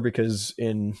sense here because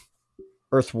in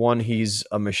Earth One he's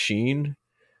a machine.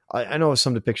 I know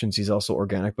some depictions he's also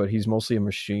organic, but he's mostly a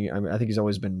machine. I mean, I think he's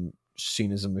always been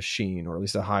seen as a machine, or at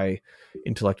least a high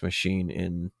intellect machine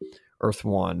in Earth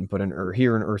One. But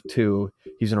here in Earth Two,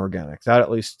 he's an organic. That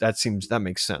at least that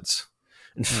makes sense.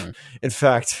 In, Hmm. in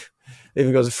fact, it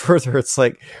even goes further. It's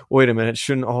like, wait a minute,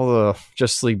 shouldn't all the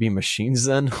Justice League be machines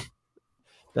then?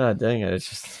 God dang it! It's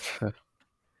just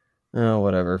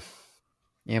whatever.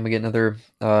 Yeah, we get another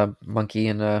monkey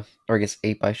and or I guess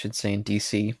ape, I should say, in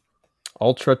DC.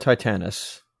 Ultra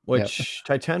Titanus, Yep. which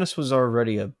Titanus was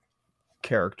already a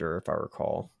character, if I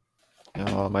recall.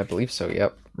 I believe so.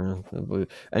 Yep. And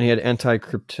he had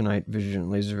anti-kryptonite vision,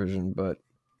 laser vision, but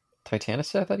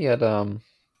Titanus. I thought he had.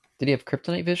 Did he have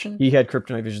kryptonite vision? he had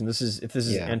kryptonite vision. If this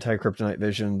is Yeah. anti-kryptonite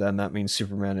vision, then that means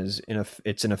Superman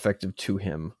it's ineffective to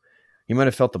him. He might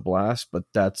have felt the blast, but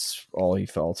that's all he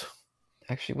felt.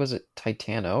 Actually, was it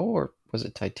Titano or was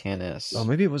it Titanus? Oh,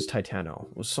 maybe it was Titano.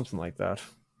 It was something like that.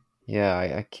 Yeah,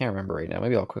 I can't remember right now.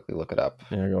 Maybe I'll quickly look it up.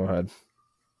 Yeah, go ahead.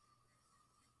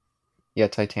 Yeah,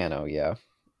 Titano. Yeah,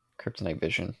 kryptonite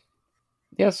vision.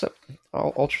 Yeah, so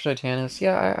Ultra Titanus.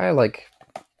 Yeah,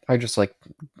 I just like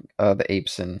the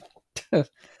apes in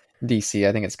DC.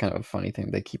 I think it's kind of a funny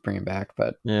thing they keep bringing back,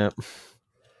 but Yeah.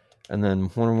 And then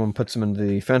Wonder Woman puts him into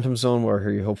the Phantom Zone where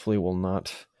he hopefully will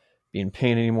not be in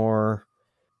pain anymore.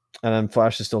 And then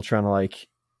Flash is still trying to like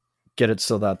get it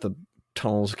so that the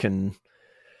tunnels can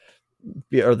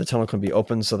be, or the tunnel can be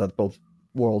open so that both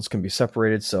worlds can be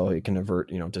separated, so he can avert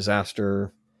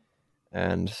disaster.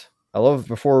 And I love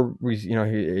before we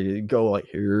he go like,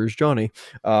 here's Johnny.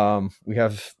 We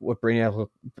have what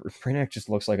Brainiac just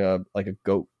looks like a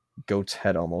goat's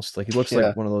head almost. Like he looks yeah,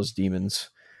 like one of those demons,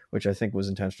 which I think was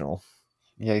intentional.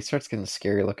 yeah, he starts getting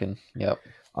scary looking. Yep.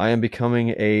 I am becoming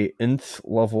a nth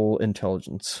level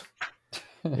intelligence.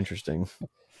 Interesting.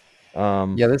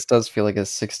 Yeah, this does feel like a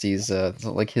 '60s,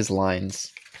 like his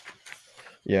lines.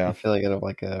 Yeah. I feel like out of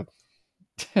like an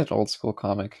old school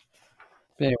comic.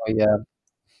 But anyway, yeah,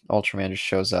 Ultraman just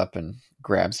shows up and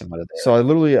grabs him out of there. So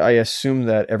I assume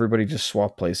that everybody just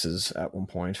swapped places at one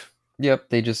point. Yep,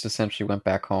 they just essentially went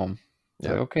back home. It's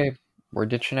Yeah. like, okay, we're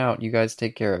ditching out. You guys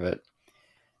take care of it.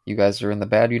 You guys are in the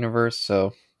bad universe,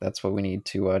 so that's what we need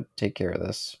to take care of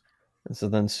this. And so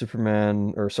then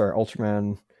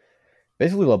Ultraman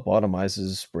basically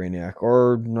lobotomizes Brainiac,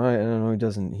 or no, I don't know, he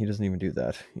doesn't. He doesn't even do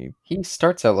that. He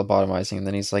starts out lobotomizing, and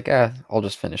then he's like, I'll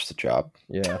just finish the job.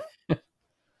 Yeah.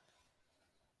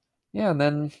 Yeah, and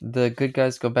then the good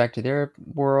guys go back to their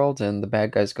world, and the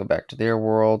bad guys go back to their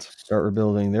world. Start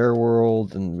rebuilding their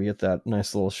world, and we get that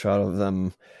nice little shot of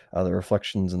them, the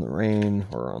reflections in the rain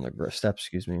or on the steps.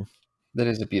 Excuse me. That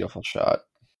is a beautiful shot.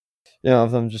 Yeah,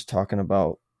 of them just talking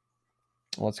about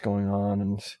what's going on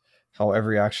and how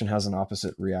every action has an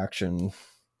opposite reaction,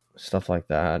 stuff like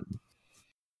that.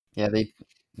 Yeah,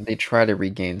 they try to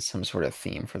regain some sort of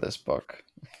theme for this book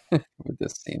with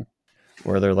this scene.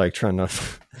 Where they're like trying to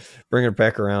bring it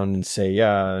back around and say,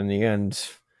 yeah, in the end,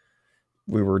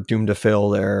 we were doomed to fail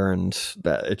there, and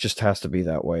that it just has to be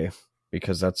that way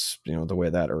because that's the way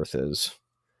that Earth is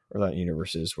or that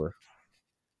universe is. Where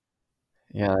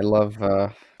Yeah, I love.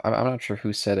 I'm not sure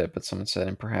who said it, but someone said,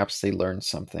 and perhaps they learned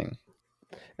something.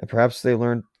 and perhaps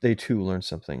they too learned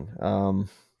something.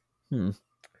 Hmm.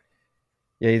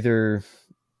 Yeah, either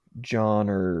John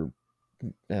or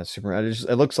Superman.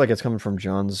 It looks like it's coming from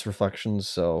John's reflections.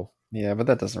 So Yeah, but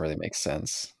that doesn't really make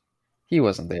sense. He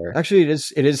wasn't there. actually,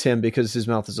 it is him because his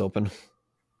mouth is open.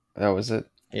 That was it.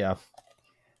 Yeah,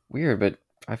 Weird, but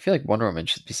I feel like Wonder Woman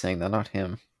should be saying that, not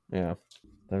him. yeah,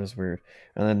 that is weird.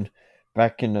 And then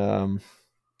back in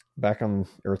back on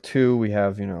Earth 2, we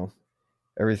have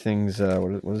everything's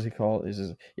what does he call it?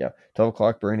 Yeah, 12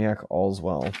 o'clock, Brainiac, all's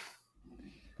well.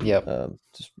 Yep.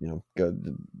 Just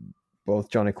good.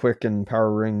 Both Johnny Quick and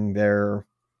Power Ring there,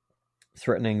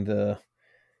 threatening the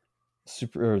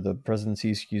the presidency,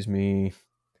 excuse me,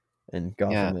 and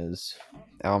Yeah. Gotham is.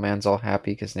 Owlman's all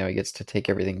happy because now he gets to take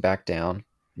everything back down.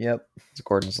 Yep,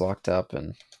 Gordon's locked up,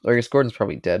 and I guess Gordon's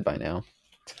probably dead by now.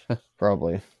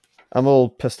 probably. I'm a little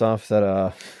pissed off that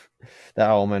the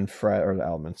Owlman Fred or the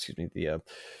Owlman, excuse me, the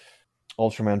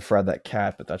Ultraman Fred that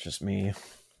cat, but that's just me.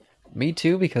 Me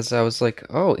too, because I was like,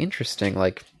 oh, interesting.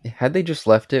 Like, had they just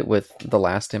left it with the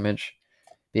last image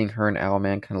being her and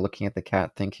Owlman kind of looking at the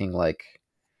cat, thinking like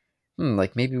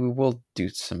maybe we will do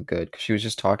some good. Because she was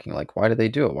just talking like, why do they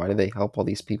do it? Why do they help all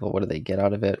these people? What do they get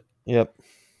out of it? Yep.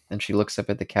 And she looks up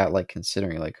at the cat, like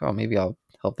considering, like, oh, maybe I'll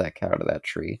help that cat out of that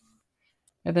tree.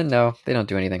 And then no, they don't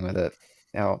do anything with it.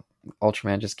 Now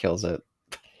Ultraman just kills it.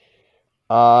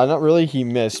 Not really. He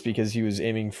missed because he was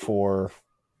aiming for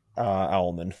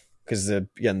Owlman. Because the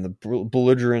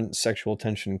belligerent sexual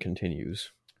tension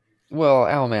continues. Well,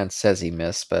 Owlman says he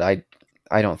missed, but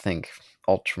I don't think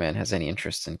Ultraman has any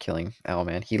interest in killing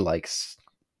Owlman. He likes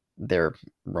their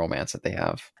romance that they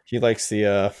have. He likes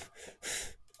the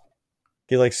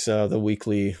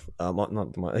weekly,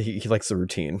 not he likes the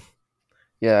routine.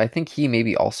 Yeah, I think he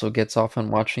maybe also gets off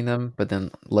on watching them, but then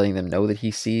letting them know that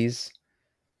he sees.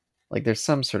 Like, there's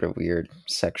some sort of weird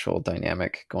sexual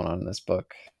dynamic going on in this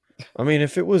book. I mean,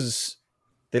 if it was,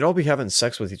 they'd all be having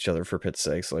sex with each other for pit's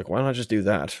sakes. Like, why not just do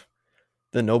that?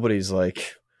 Then nobody's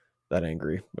like that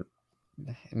angry. But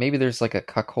Maybe there's like a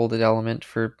cuckolded element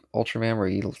for Ultraman where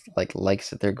he like likes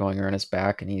that they're going around his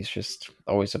back and he's just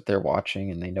always up there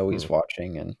watching and they know he's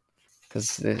watching, and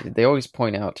because they always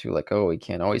point out to like, oh, he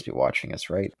can't always be watching us,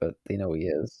 right? But they know he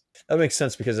is. that makes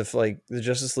sense because if like the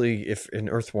Justice League, if in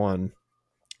Earth One,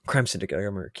 Crime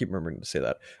Syndicate, keep remembering to say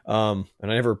that. And I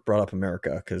never brought up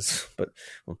America but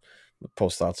well,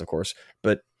 post thoughts, of course.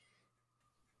 But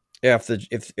yeah,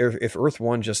 if Earth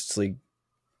One Justice League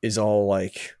is all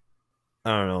like,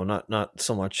 I don't know, not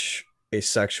so much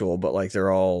asexual, but like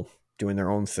they're all doing their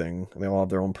own thing. They all have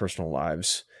their own personal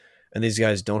lives, and these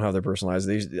guys don't have their personal lives.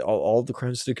 These all the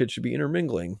Crime Syndicate should be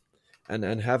intermingling and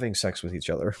having sex with each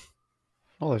other.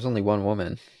 Well, there's only one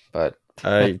woman, but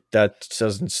That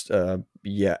doesn't.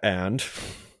 Yeah, and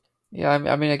yeah,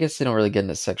 I mean, I guess they don't really get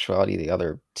into sexuality the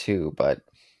other two, but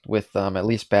with at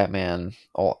least Batman,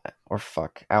 or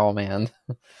fuck, Owlman,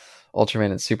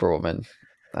 Ultraman, and Superwoman,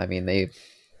 I mean,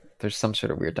 there's some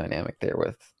sort of weird dynamic there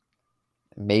with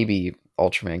maybe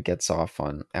Ultraman gets off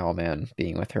on Owlman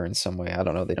being with her in some way. I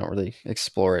don't know. They don't really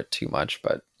explore it too much,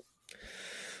 but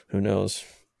who knows?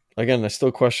 Again, I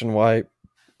still question why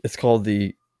it's called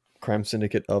the Crime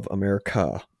Syndicate of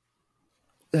America.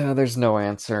 there's no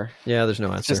answer. Yeah, there's no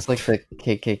It's answer. just like the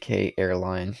KKK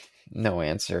airline. No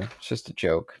answer. It's just a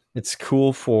joke. It's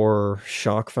cool for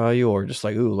shock value, or just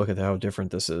like, ooh, look at how different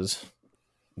this is.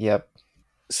 Yep.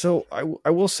 So I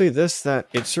will say this, that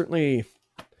it certainly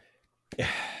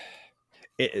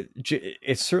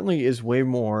it certainly is way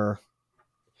more.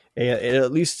 It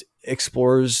at least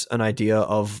explores an idea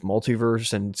of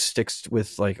multiverse and sticks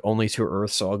with like only two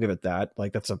Earths. So I'll give it that.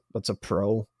 Like that's a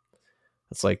pro.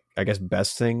 That's like, I guess,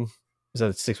 best thing is that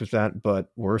it sticks with that. But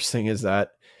worst thing is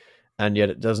that, and yet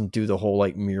it doesn't do the whole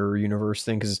like mirror universe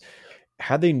thing. Because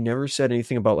had they never said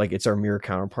anything about like it's our mirror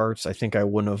counterparts, I think I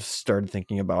wouldn't have started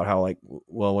thinking about how like,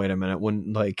 well, wait a minute,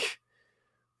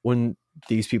 when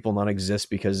these people not exist,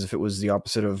 because if it was the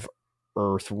opposite of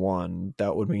Earth 1,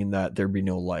 that would mean that there'd be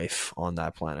no life on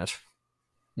that planet.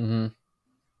 Mm-hmm.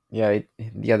 Yeah,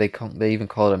 yeah. They even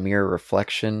call it a mirror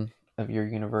reflection of your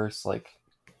universe. Like,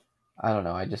 I don't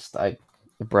know. I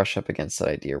brush up against that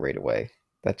idea right away.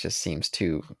 That just seems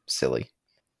too silly.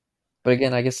 But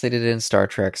again, I guess they did it in Star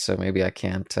Trek, so maybe I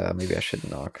can't. Maybe I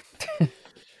shouldn't knock.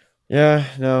 Yeah,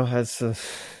 no, that's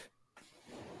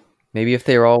Maybe if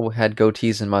they all had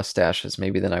goatees and mustaches,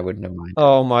 maybe then I wouldn't have minded.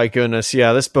 oh my goodness.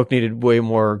 Yeah, this book needed way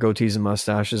more goatees and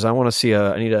mustaches. I want to see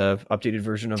I need a updated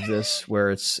version of this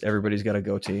where it's everybody's got a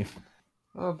goatee.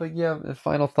 Oh, but yeah, the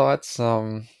final thoughts.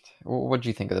 What do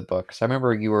you think of the book? 'Cause I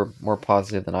remember you were more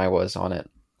positive than I was on it.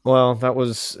 Well, that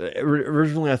was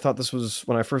originally, I thought this was,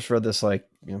 when I first read this, like,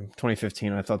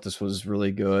 2015, I thought this was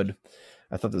really good.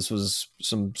 I thought this was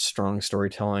some strong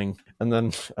storytelling. And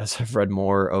then as I've read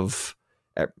more of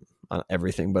not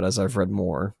everything, but as I've read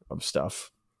more of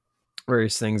stuff,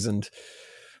 various things, and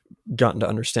gotten to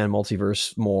understand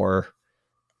multiverse more,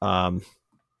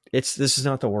 this is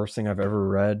not the worst thing I've ever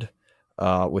read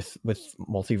with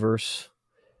multiverse,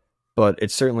 but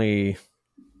it's certainly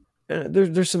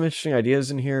there's some interesting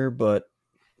ideas in here, but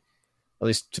at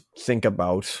least to think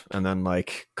about and then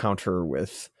like counter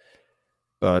with.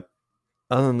 But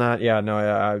other than that, yeah, no,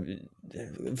 I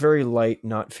very light,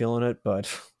 not feeling it,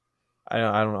 but I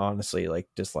don't honestly like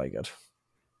dislike it.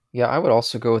 Yeah, I would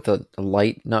also go with a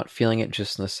light, not feeling it,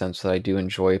 just in the sense that I do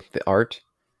enjoy the art.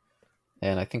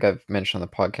 And I think I've mentioned on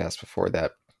the podcast before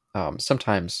that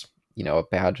sometimes, a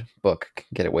bad book can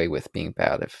get away with being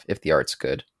bad if the art's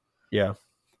good. Yeah,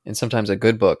 And sometimes a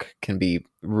good book can be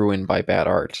ruined by bad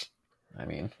art. I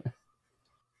mean,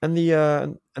 and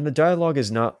the dialogue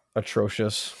is not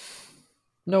atrocious.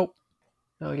 nope.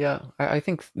 No, yeah. I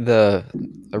think the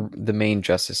main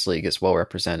Justice League is well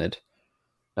represented.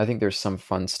 I think there's some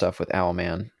fun stuff with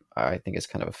Owlman. I think it's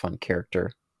kind of a fun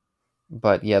character.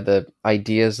 But yeah, the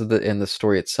ideas of the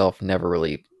story itself never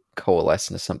really coalesce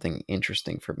into something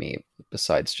interesting for me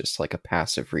besides just like a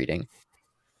passive reading.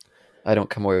 I don't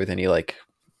come away with any like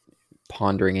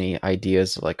pondering any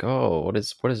ideas like, oh, what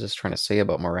is this trying to say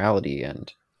about morality?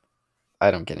 And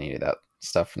I don't get any of that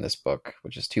stuff from this book,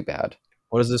 which is too bad.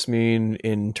 What does this mean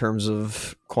in terms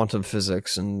of quantum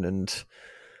physics and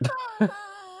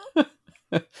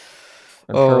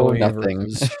Oh, parallel nothing.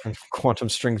 universes, quantum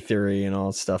string theory, and all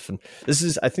that stuff? And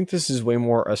I think this is way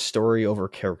more a story over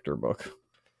character book.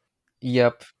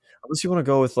 Yep. Unless you want to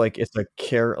go with like it's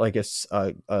like it's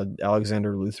a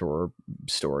Alexander Luthor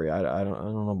story. I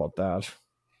don't know about that.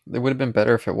 It would have been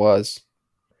better if it was.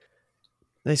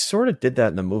 They sort of did that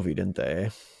in the movie, didn't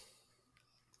they?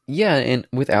 Yeah, and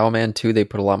with Owlman too, they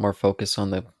put a lot more focus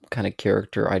on the kind of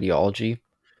character ideology.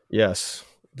 Yes,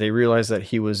 they realized that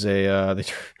he was they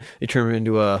turned him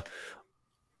into a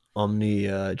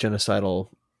genocidal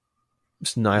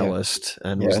nihilist,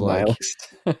 and was Yeah, like, nihilist.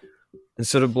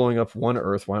 instead of blowing up one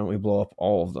Earth, why don't we blow up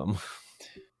all of them?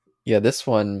 Yeah, this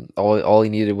one, all he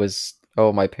needed was,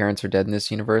 oh, my parents are dead in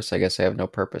this universe. I guess I have no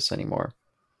purpose anymore.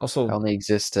 I Also, only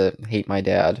exist to hate my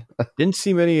dad. didn't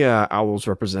see many owls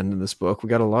represented in this book. We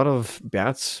got a lot of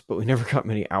bats, but we never got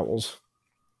many owls.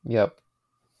 Yep.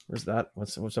 Where's that?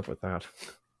 What's up with that?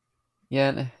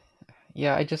 Yeah,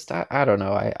 yeah. I don't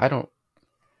know. I don't.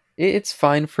 It's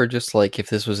fine for just like if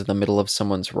this was in the middle of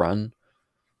someone's run,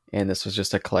 and this was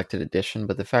just a collected edition.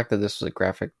 But the fact that this was a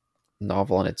graphic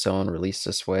novel on its own, released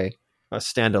this way, A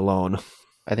standalone.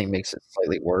 I think makes it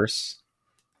slightly worse.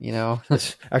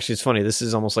 Actually, it's funny. This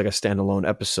is almost like a standalone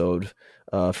episode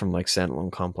from like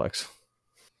Standalone Complex.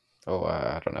 Oh,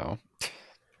 I don't know.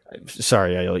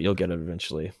 Sorry, yeah, you'll get it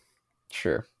eventually.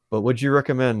 Sure. But would you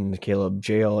recommend, Caleb,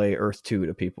 JLA Earth 2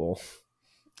 to people?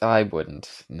 I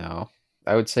wouldn't. No.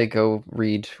 I would say go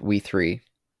read We Three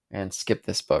and skip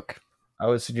this book. I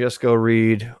would suggest go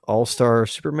read All Star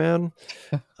Superman.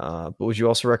 But would you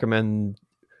also recommend?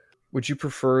 Would you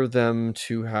prefer them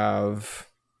to have?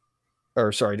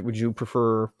 Or sorry, would you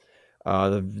prefer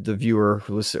the viewer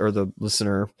or the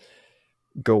listener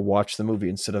go watch the movie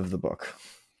instead of the book?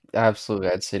 Absolutely.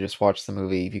 I'd say just watch the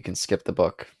movie. You can skip the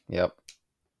book. Yep.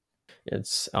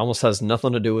 It's almost has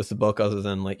nothing to do with the book other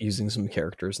than like using some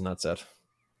characters, and that's it.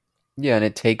 Yeah, and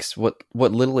it takes what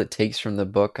little it takes from the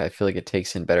book, I feel like it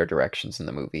takes in better directions in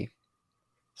the movie.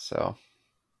 So,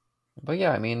 but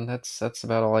yeah, I mean that's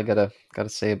about all I gotta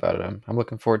say about it. I'm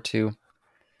looking forward to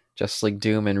Justice League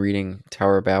Doom and reading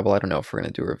Tower of Babel. I don't know if we're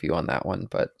gonna do a review on that one,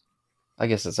 but I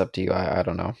guess it's up to you. I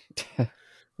don't know.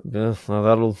 Yeah,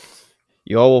 well,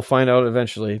 you all will find out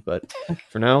eventually. But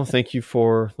for now, thank you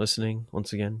for listening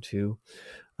once again to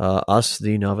us,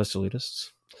 the Novice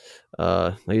Elitists.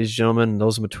 Ladies and gentlemen,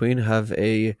 those in between, have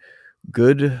a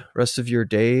good rest of your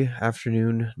day,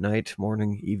 afternoon, night,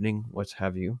 morning, evening, what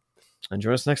have you. And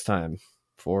join us next time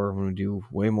for when we do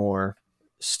way more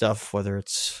stuff, whether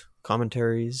it's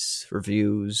commentaries,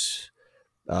 reviews,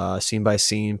 scene by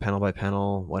scene, panel by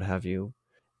panel, what have you.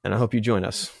 And I hope you join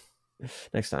us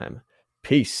next time.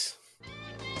 Peace.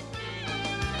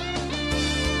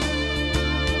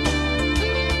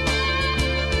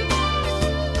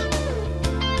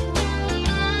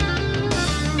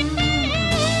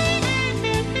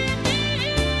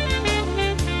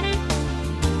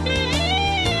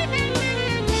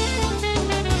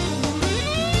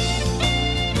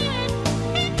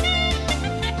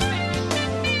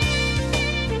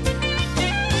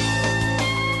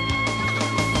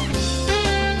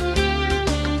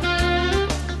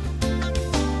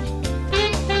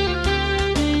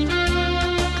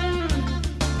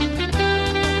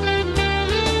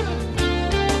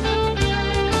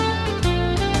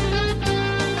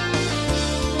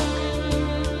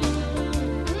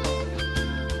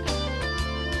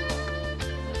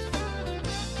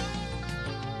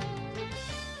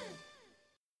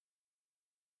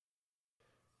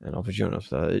 And I'll be joining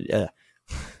us. Yeah.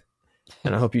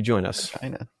 And I hope you join us.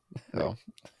 China. Oh.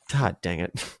 God dang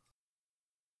it.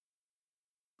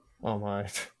 Oh my.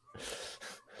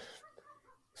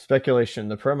 Speculation.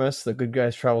 The premise: the good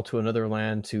guys travel to another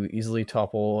land to easily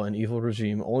topple an evil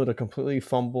regime, only to completely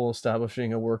fumble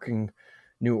establishing a working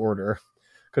new order.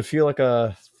 Could feel like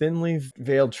a thinly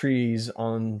veiled treatise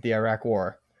on the Iraq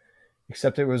War,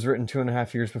 except it was written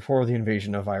 2.5 years before the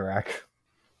invasion of Iraq.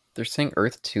 They're saying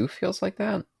Earth 2 feels like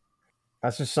that?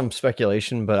 That's just some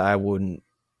speculation, but I wouldn't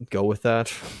go with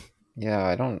that. Yeah,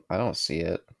 I don't see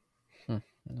it. I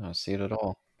don't see it at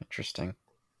all. Interesting.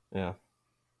 Yeah.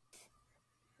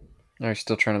 Are you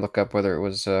still trying to look up whether it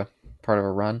was part of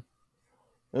a run?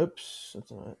 Oops,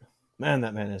 that's all right. Man,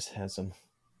 that man is handsome.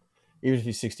 Even if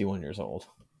he's 61 years old.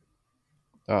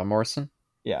 Morrison?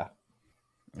 Yeah.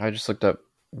 I just looked up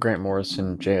Grant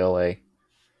Morrison, JLA.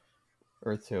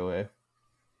 Earth 2A.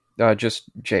 Just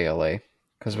JLA.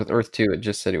 Because with Earth 2, it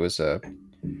just said it was a...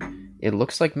 It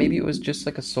looks like maybe it was just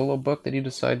like a solo book that he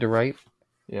decided to write.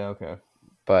 Yeah, okay.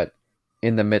 But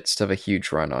in the midst of a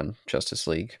huge run on Justice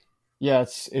League. Yeah,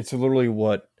 it's literally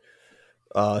what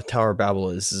Tower of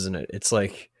Babel is, isn't it? It's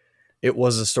like it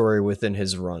was a story within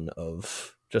his run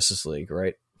of Justice League,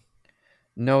 right?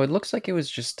 No, it looks like it was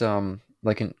just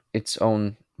like its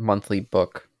own monthly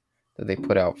book that they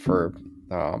put out for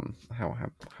how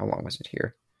long was it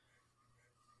here?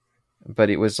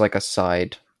 But it was like a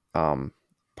side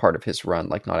part of his run,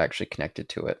 like not actually connected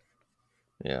to it.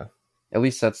 Yeah. At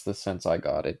least that's the sense I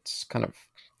got. It's kind of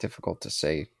difficult to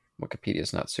say. Wikipedia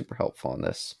is not super helpful on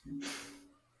this.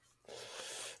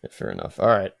 Fair enough. All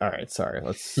right. Sorry.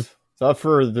 Let's without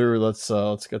further ado,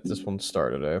 let's get this one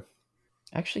started.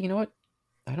 Actually, you know what?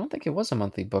 I don't think it was a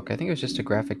monthly book. I think it was just a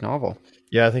graphic novel.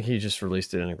 Yeah, I think he just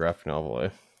released it in a graphic novel.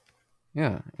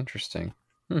 Yeah, interesting.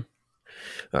 All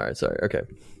right. Sorry. Okay.